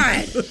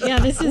 God. Yeah,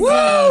 this is.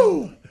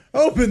 Woo!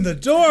 Open the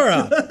door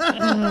up.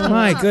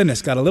 My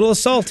goodness, got a little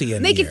assaulty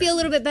in Make here. you feel a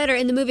little bit better.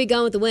 In the movie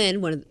Gone with the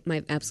Wind, one of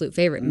my absolute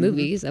favorite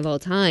movies of all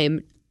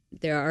time,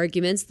 there are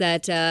arguments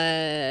that,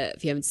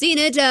 if you haven't seen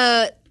it,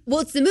 well,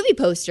 it's the movie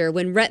poster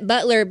when Rhett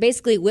Butler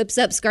basically whips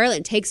up Scarlett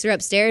and takes her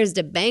upstairs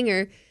to bang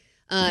her.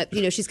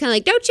 She's kind of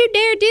like, don't you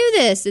dare do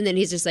this. And then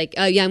he's just like,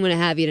 oh, yeah, I'm going to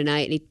have you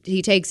tonight. And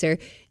he takes her.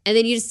 And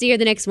then you just see her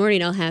the next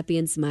morning all happy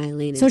and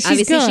smiling. And So she's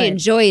obviously good. she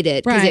enjoyed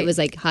it because Right. it was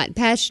like hot and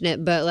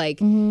passionate. But like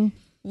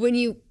when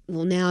you,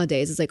 well,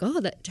 nowadays it's like, oh,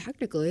 that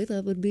technically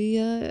that would be,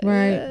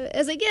 Right.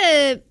 It's like,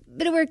 yeah,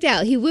 but it worked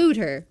out. He wooed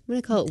her. I'm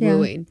going to call it Yeah.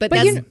 wooing. But But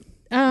that's you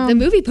kn- the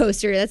movie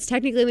poster. That's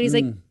technically when he's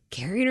like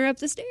carrying her up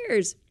the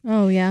stairs.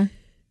 Oh, yeah.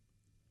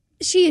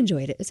 She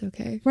enjoyed it. It's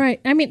okay.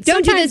 Right. I mean,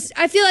 Don't do sometimes- this.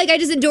 I feel like I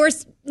just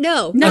endorse.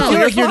 No. No, I feel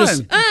like you're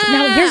just.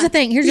 No, here's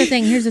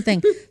the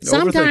thing.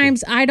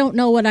 Sometimes I don't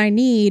know what I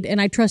need,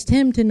 and I trust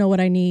him to know what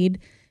I need.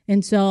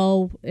 And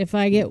so if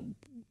I get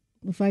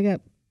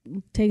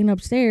taken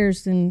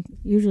upstairs, then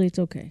usually it's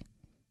okay,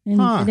 and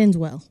Huh. it ends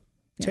well.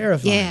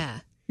 Terrifying. Yeah.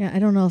 Yeah, I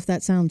don't know if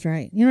that sounds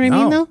right. You know what I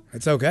mean, No, though?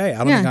 it's okay. I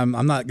don't Yeah. think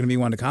I'm not going to be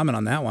one to comment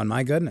on that one.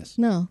 My goodness.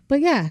 No, but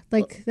yeah,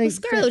 like Well,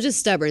 Scarlett was just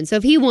stubborn. So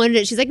if he wanted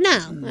it, she's like, no,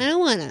 I don't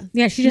want to.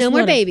 Yeah, she just no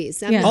more would've.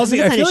 babies. I'm Yeah. Also,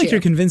 gonna I feel punish like you. you're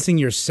convincing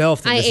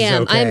yourself that I this am.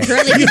 is okay. I'm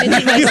currently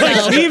convincing You like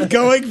myself. keep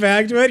going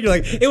back to it. You're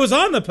like, it was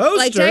on the poster.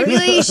 Like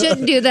technically, you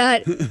shouldn't do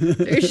that.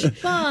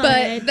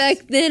 But back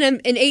then, I'm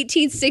in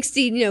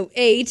 1860,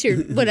 8 or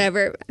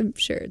whatever. I'm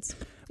sure it's.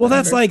 Well,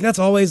 that's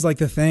always like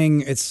the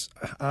thing. It's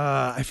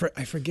I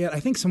forget. I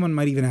think someone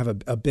might even have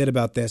a bit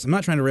about this. I'm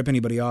not trying to rip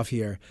anybody off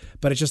here,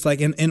 but it's just like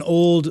in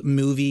old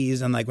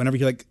movies and like whenever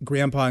you're like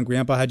grandpa and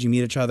grandpa how'd you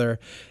meet each other,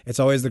 it's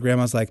always the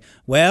grandma's like,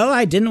 well,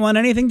 I didn't want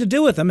anything to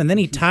do with him, and then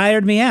he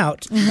tired me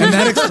out. And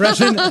that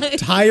expression,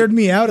 tired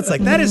me out. It's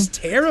like that is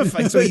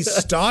terrifying. So he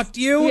stalked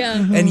you,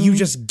 and you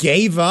just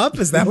gave up.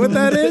 Is that what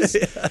that is?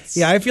 Yes.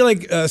 Yeah, I feel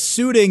like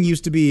suiting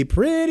used to be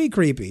pretty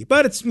creepy,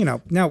 but it's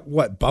now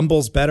what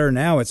Bumble's better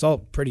now. It's all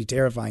pretty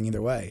terrifying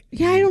either way.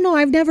 Yeah, I don't know.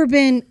 I've never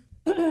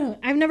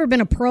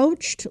been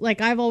approached.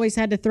 Like I've always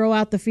had to throw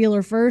out the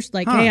feeler first.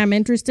 Like, hey, I'm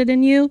interested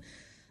in you.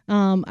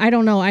 I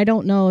don't know. I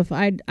don't know if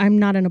I'm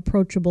not an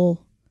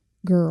approachable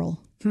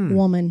girl,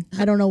 woman.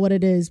 I don't know what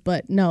it is,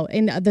 but no.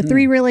 In the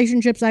 3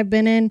 relationships I've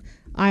been in,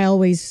 I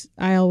always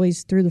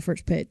threw the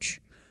first pitch.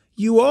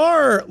 You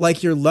are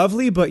like you're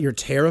lovely, but you're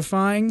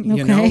terrifying.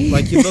 You know, Okay.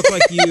 like you look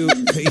like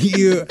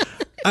you.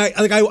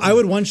 I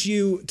would want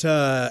you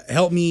to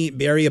help me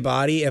bury a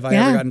body if I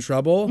ever got in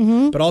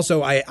trouble. But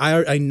also,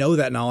 I know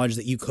that knowledge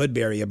that you could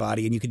bury a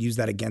body and you could use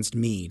that against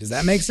me. Does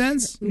that make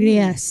sense?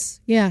 Yes.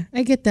 Yeah,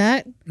 I get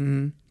that.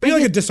 But you're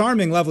like a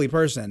disarming, lovely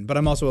person. But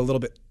I'm also a little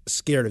bit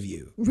scared of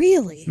you.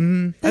 Really?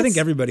 I think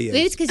everybody is.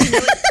 Maybe it's because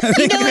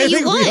you know I what you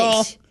think we all-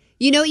 want.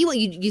 You know what you want.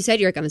 You said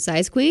you're like, I'm a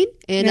size queen,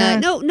 and Yeah.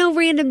 no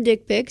random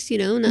dick pics.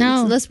 No.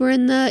 Unless we're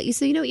in the. You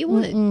say you know what you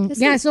want. That's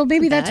Yeah, not so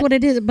maybe that's bad. what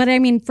it is. But I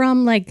mean,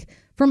 from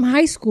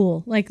high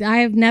school, like I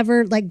have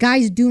never, like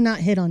guys do not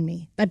hit on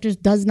me. That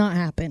just does not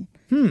happen.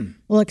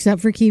 Well,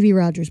 except for Kiwi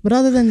Rogers. But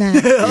other than that,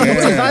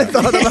 I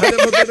thought about it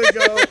a minute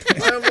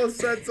ago. I almost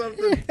said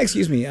something.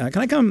 Excuse me, can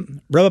I come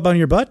rub up on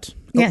your butt?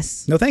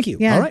 yes. No, thank you.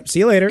 Yeah. All right, see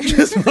you later.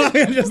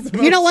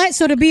 You know what?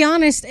 So to be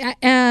honest,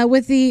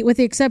 with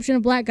the exception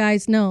of black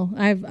guys, no,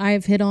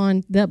 I've hit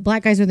on the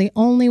black guys are the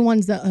only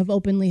ones that have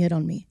openly hit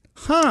on me.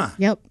 Huh.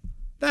 Yep.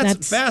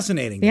 That's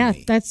fascinating. Yeah, to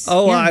me. that's.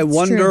 Oh, yeah, I it's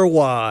wonder true.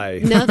 why.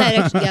 No, that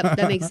actually, yep,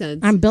 that makes sense.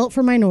 I'm built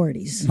for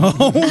minorities.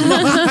 Oh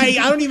my!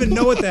 I don't even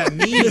know what that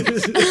means.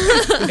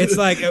 It's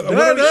like,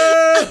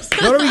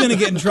 what are we going to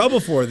get in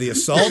trouble for? The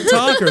assault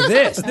talk or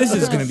this? This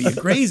is going to be a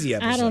crazy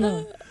episode. I don't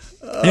know.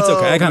 It's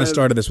okay. I kind of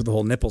started this with the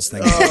whole nipples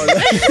thing.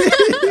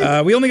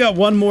 We only got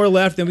one more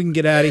left, then we can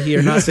get out of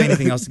here. Not say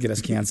anything else to get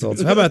us canceled.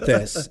 So how about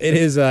this? It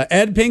is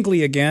Ed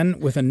Pinkley again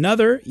with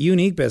another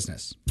unique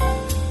business.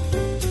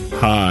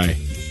 Hi,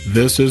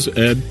 this is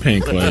Ed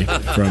Pinkley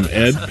from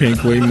Ed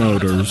Pinkley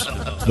Motors,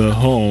 the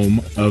home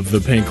of the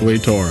Pinkley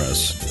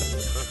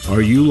Taurus.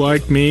 Are you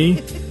like me?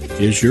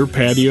 Is your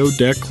patio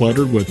deck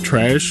cluttered with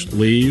trash,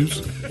 leaves,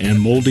 and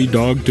moldy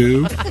dog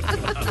dew?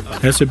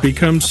 Has it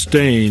become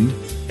stained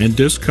and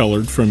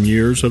discolored from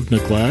years of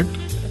neglect?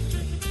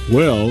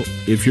 Well,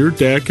 if your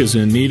deck is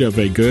in need of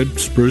a good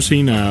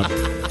sprucing up,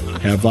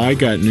 have I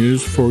got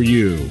news for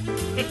you.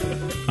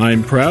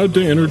 I'm proud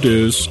to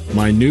introduce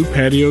my new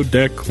patio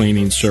deck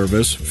cleaning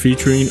service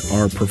featuring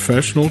our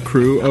professional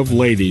crew of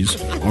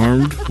ladies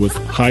armed with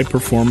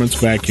high-performance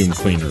vacuum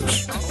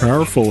cleaners,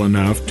 powerful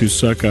enough to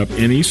suck up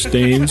any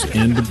stains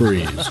and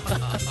debris.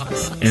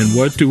 And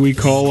what do we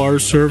call our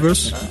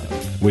service?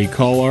 We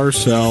call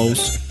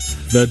ourselves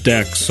the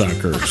Deck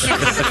Suckers.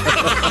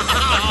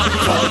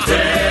 Call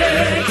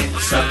Deck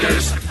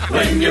Suckers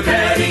when your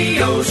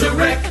patio's a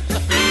wreck.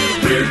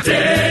 We're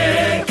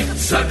Deck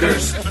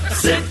Suckers.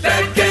 Sit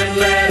back and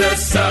let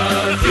us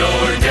suck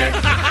your deck.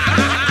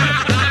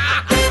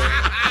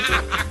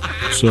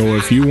 So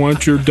if you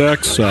want your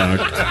deck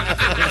sucked,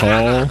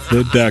 call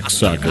the Deck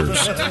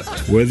Suckers.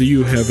 Whether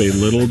you have a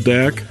little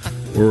deck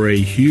or a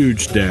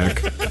huge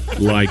deck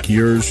like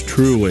yours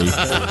truly,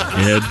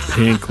 Ed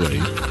Pinkley,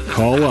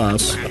 call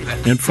us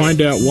and find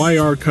out why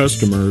our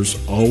customers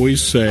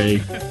always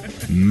say,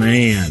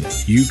 "Man,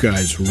 you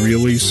guys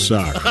really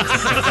suck." The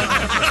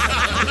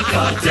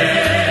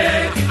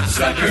Deck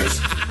Suckers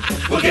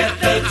will get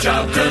the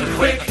job done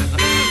quick.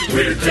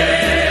 We're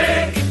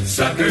Deck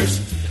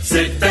Suckers.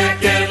 Sit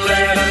back and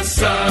let us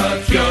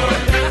suck your...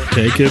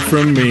 Take it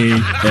from me,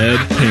 Ed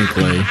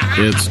Pinkley.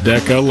 It's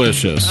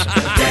Decalicious.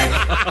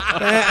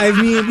 I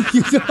mean,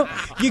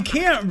 you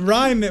can't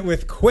rhyme it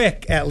with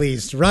quick, at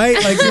least, right?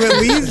 Like, you at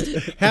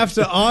least have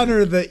to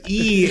honor the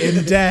E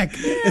in deck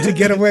to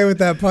get away with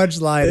that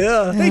punchline.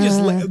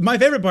 Yeah. My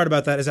favorite part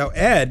about that is how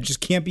Ed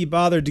just can't be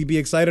bothered to be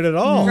excited at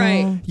all.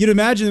 Right. You'd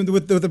imagine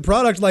with a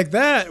product like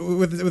that,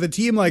 with a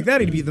team like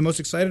that, he'd be the most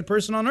excited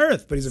person on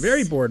earth, but he's a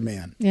very bored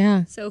man.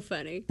 Yeah. So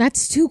funny.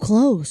 That's too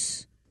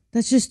close.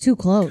 That's just too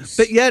close.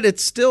 But yet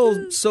it's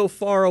still so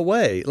far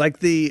away. Like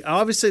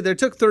obviously they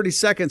took 30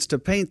 seconds to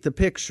paint the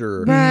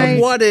picture Right. of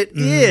what it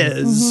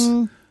is,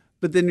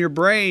 but then your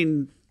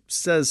brain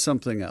says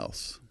something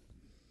else.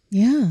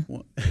 Yeah,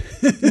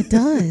 it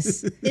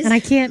does. And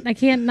I can't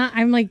not,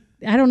 I'm like,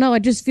 I don't know.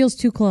 It just feels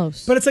too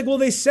close. But it's like, well,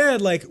 they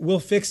said, like, we'll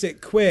fix it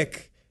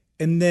quick.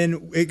 And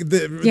then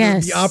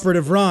Yes. the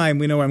operative rhyme,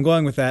 we know where I'm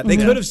going with that. They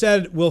could have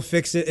said, we'll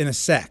fix it in a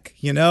sec,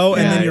 And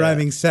then you're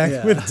rhyming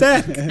sec with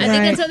tech. I think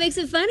that's what makes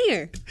it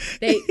funnier.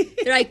 They're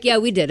like, yeah,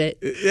 we did it.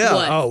 Yeah.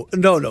 What? Oh,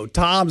 no.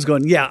 Tom's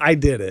going, yeah, I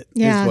did it.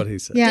 Yeah. Is what he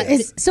said. Yeah.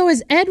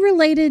 Is Ed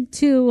related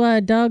to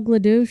Doug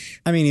LaDouche?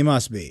 I mean, he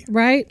must be.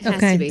 Right? Has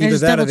Okay. to be. I Either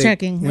just that or double they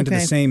checking. went to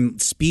the same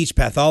speech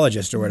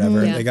pathologist or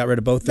whatever. Yeah. They got rid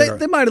of both their...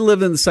 They might have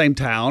lived in the same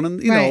town,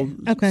 and you Right.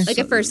 know, Okay. Like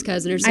a first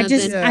cousin or I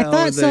something. I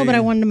thought or so, but they- I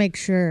wanted to make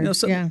sure.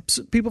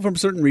 people from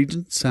certain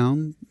regions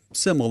sound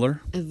similar.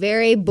 A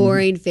very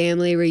boring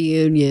family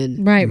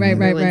reunion. Right.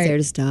 Everyone's there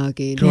just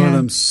talking. God,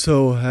 I'm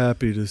so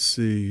happy to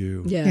see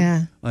you.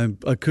 Yeah.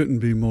 I couldn't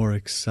be more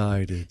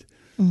excited.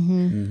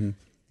 You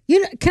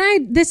know,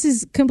 this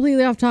is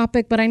completely off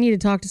topic, but I need to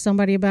talk to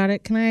somebody about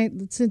it. Can I,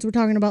 since we're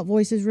talking about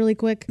voices really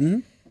quick?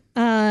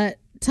 Tasha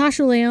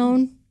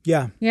Leone.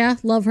 Yeah,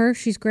 love her.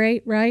 She's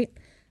great, right?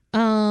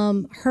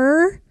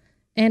 Her,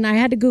 and I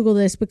had to Google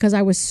this because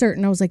I was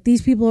certain. I was like,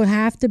 these people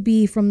have to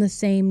be from the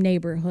same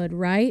neighborhood,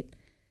 right?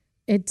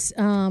 It's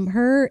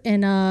her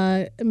and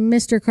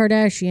Mr.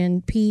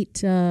 Kardashian,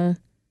 Pete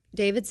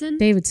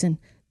Davidson.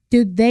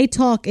 Dude, they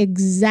talk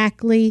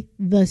exactly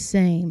the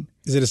same.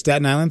 Is it a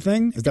Staten Island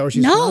thing? Is that where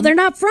she's from? No, they're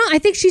not from. I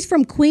think she's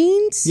from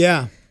Queens.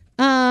 Yeah.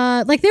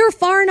 Like they were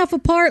far enough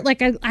apart.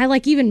 Like I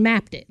like even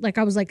mapped it. Like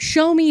I was like,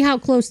 show me how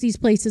close these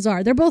places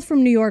are. They're both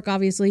from New York,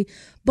 obviously,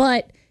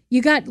 but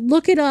you got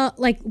look it up.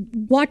 Like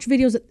watch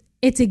videos.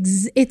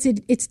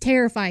 It's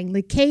terrifying.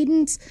 The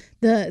cadence,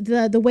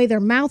 the way their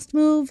mouths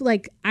move.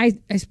 Like I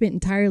spent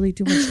entirely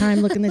too much time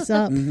looking this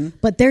up,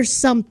 but there's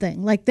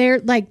something like they're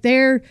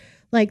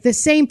like the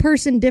same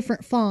person,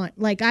 different font.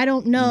 Like I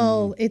don't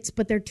know.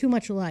 But they're too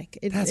much alike.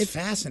 That's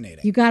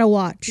fascinating. You gotta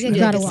watch. You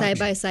gotta do like side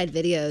by side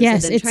videos.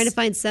 Yes, and then trying to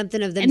find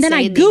something of them. And then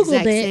I saying googled the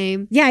exact it.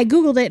 Same. Yeah, I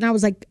googled it, and I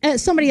was like,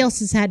 somebody else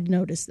has had to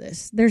notice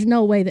this. There's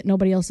no way that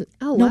nobody else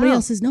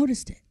has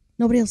noticed it.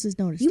 Nobody else has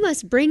noticed. You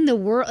must bring the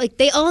world. Like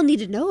they all need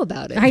to know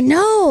about it. I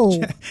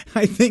know.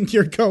 I think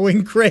you're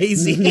going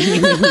crazy.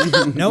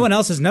 No one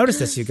else has noticed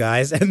this, you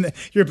guys. And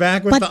you're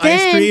back with the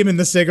ice cream and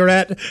the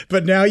cigarette,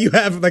 but now you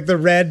have like the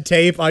red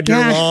tape on your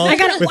wall. I'm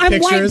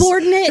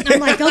whiteboarding it, and I'm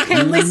like,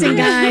 okay, listen,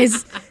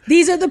 guys.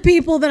 These are the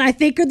people that I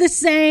think are the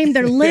same.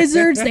 They're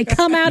lizards. They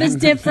come out as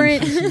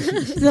different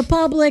to the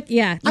public.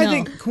 Yeah, no. I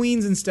think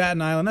Queens and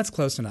Staten Island, that's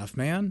close enough,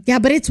 man. Yeah,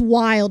 but it's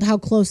wild how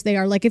close they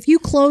are. Like if you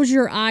close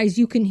your eyes,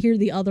 you can hear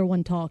the other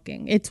one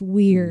talking. It's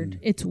weird.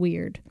 It's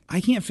weird. I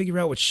can't figure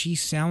out what she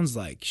sounds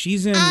like.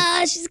 She's in...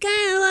 she's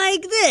kind of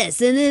like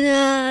this, and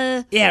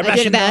then yeah, I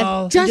did it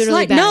bad. Just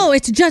like no,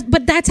 it's just,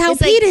 but that's how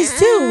It's Pete like, is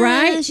too,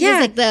 right? She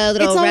has like the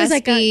little it's always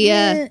raspy.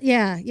 like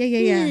yeah.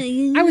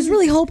 I was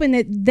really hoping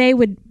that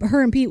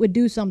her and Pete would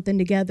do something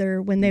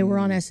together when they were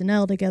on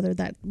SNL together.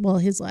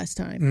 His last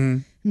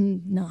time.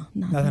 No,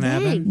 nothing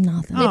happened.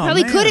 Nothing. They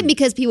probably couldn't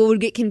because people would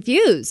get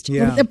confused.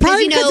 Yeah.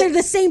 Probably because they're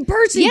the same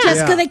person,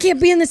 just because they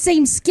can't be in the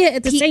same skit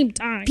at the same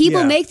time.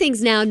 People make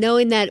things now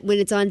knowing that when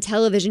it's on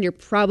television, you're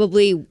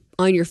probably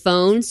on your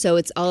phone, so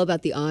it's all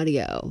about the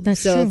audio. That's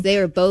so true. if they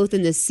were both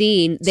in the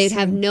scene, they'd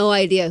have no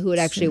idea who it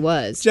actually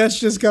was. Jess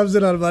just comes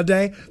in on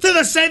Monday. They're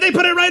the same. They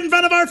put it right in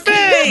front of our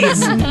face.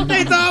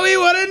 They thought we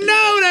wouldn't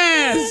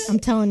notice. I'm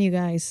telling you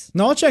guys.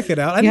 No, I'll check it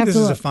out. I You think have this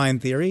to is a look. fine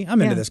theory.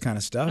 I'm into Yeah. this kind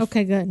of stuff.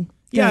 Okay, good.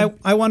 Yeah,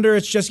 I wonder.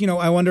 It's just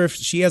I wonder if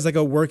she has like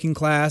a working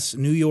class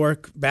New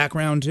York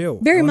background too.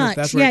 I Very wonder if much.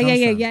 that's where it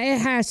comes from. Yeah. It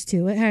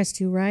has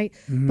to, right?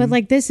 But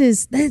like this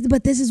is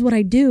what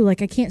I do.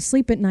 Like I can't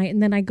sleep at night,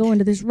 and then I go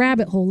into this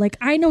rabbit hole. Like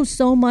I know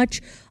so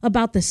much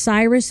about the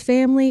Cyrus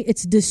family.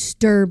 It's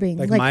disturbing.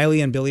 Like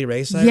Miley and Billy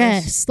Ray Cyrus.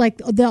 Yes, like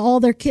all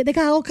their kids. They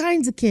got all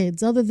kinds of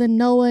kids other than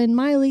Noah and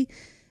Miley.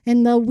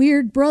 and the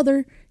weird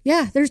brother.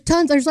 Yeah, there's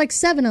tons. There's like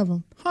 7 of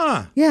them.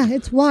 Huh. Yeah,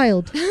 it's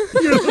wild.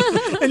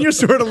 And you're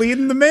sort of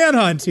leading the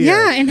manhunt here.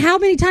 Yeah, and how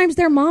many times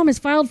their mom has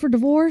filed for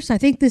divorce? I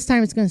think this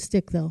time it's going to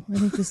stick, though. I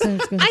think this time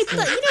it's going to stick. You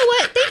know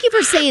what? Thank you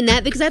for saying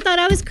that, because I thought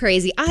I was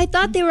crazy. I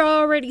thought they were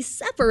already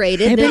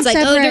separated. They've It's been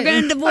like, oh, they're separated.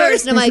 going to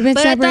divorce. And I'm like, They've been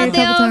but I thought separated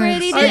they a couple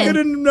already times. did. I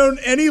couldn't have known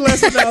any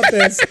less about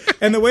this.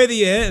 And the way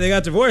that they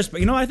got divorced. But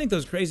you know, I think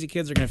those crazy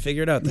kids are going to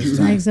figure it out this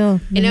time. I think so.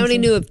 And I only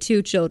knew of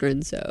 2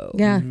 children, so.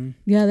 Yeah,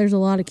 yeah. There's a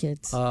lot of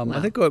kids. I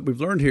think what we've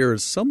learned here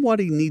is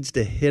somebody needs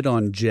to hit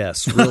on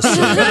Jess real soon.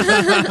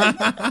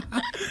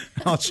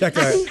 I'll check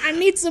out. I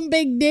need some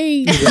big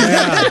D's.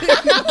 Yeah.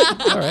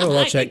 All right, well,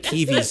 I'll check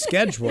Kiwi's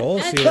schedule,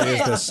 see what it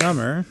is this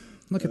summer.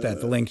 Look at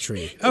that, the link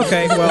tree.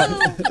 Okay, well,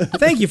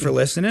 thank you for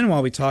listening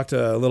while we talked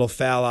a little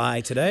foul eye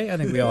today. I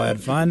think we all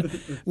had fun.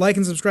 Like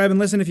and subscribe and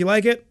listen if you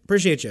like it.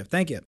 Appreciate you.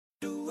 Thank you.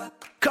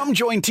 Come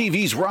join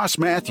TV's Ross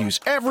Matthews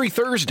every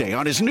Thursday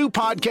on his new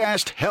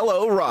podcast,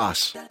 Hello,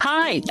 Ross.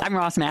 Hi, I'm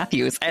Ross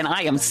Matthews, and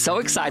I am so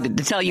excited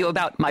to tell you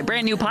about my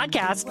brand new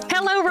podcast,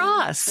 Hello,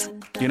 Ross.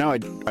 You know,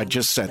 I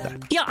just said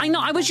that. Yeah, I know.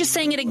 I was just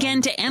saying it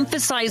again to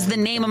emphasize the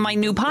name of my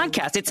new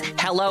podcast. It's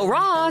Hello,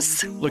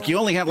 Ross. Look, you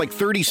only have like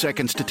 30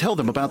 seconds to tell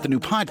them about the new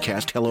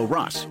podcast, Hello,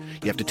 Ross.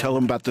 You have to tell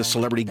them about the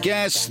celebrity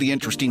guests, the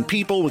interesting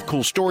people with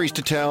cool stories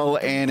to tell,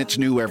 and it's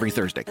new every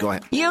Thursday. Go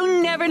ahead.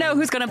 You never know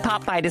who's going to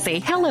pop by to say,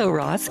 hello,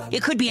 Ross.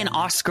 It could be an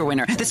Oscar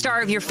winner, the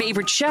star of your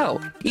favorite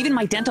show, even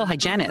my dental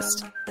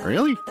hygienist.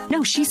 Really?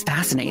 No, she's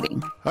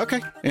fascinating.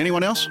 Okay.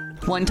 Anyone else?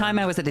 One time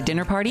I was at a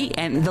dinner party,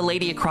 and the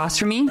lady across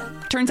from me,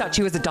 turns out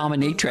she was a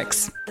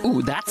dominatrix.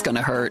 Ooh, that's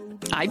gonna hurt.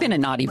 I've been a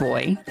naughty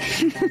boy.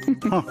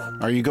 Huh.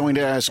 Are you going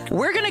to ask?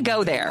 We're gonna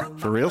go there.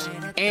 For reals?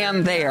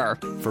 And there.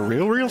 For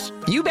reals?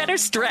 You better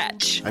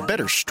stretch. I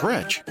better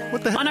stretch?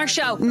 What the heck? On our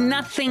show,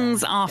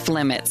 nothing's off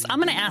limits. I'm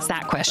gonna ask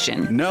that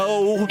question.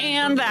 No.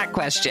 And that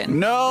question.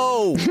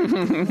 No.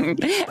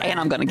 And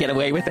I'm gonna get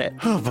away with it.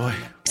 Oh, boy.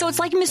 So it's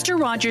like Mr.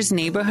 Rogers'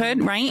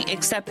 Neighborhood, right?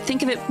 Except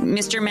think of it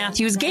Mr.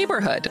 Matthews'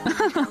 Gayborhood.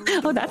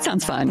 Oh, that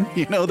sounds fun.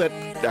 You know, that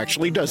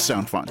actually does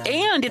sound fun.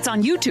 And it's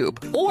on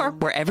YouTube or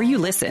wherever you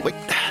listen. Wait,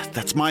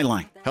 that's my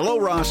line. Hello,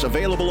 Ross,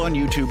 available on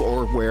YouTube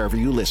or wherever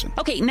you listen.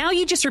 Okay, now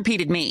you just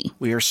repeated me.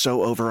 We are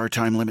so over our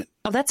time limit.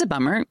 Oh, that's a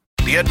bummer.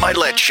 The Ed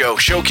Milet Show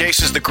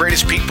showcases the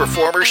greatest peak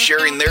performers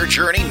sharing their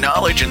journey,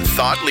 knowledge, and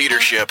thought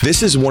leadership.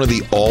 This is one of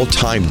the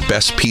all-time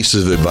best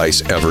pieces of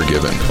advice ever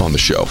given on the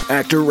show.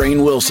 Actor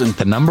Rainn Wilson.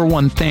 The number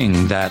one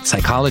thing that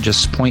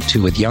psychologists point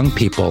to with young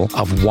people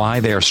of why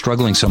they are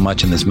struggling so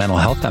much in this mental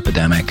health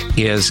epidemic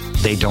is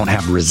they don't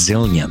have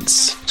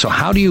resilience. So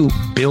how do you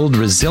build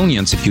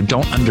resilience if you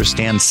don't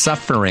understand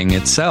suffering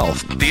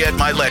itself? The Ed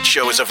Milet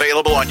Show is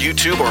available on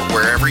YouTube or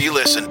wherever you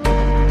listen.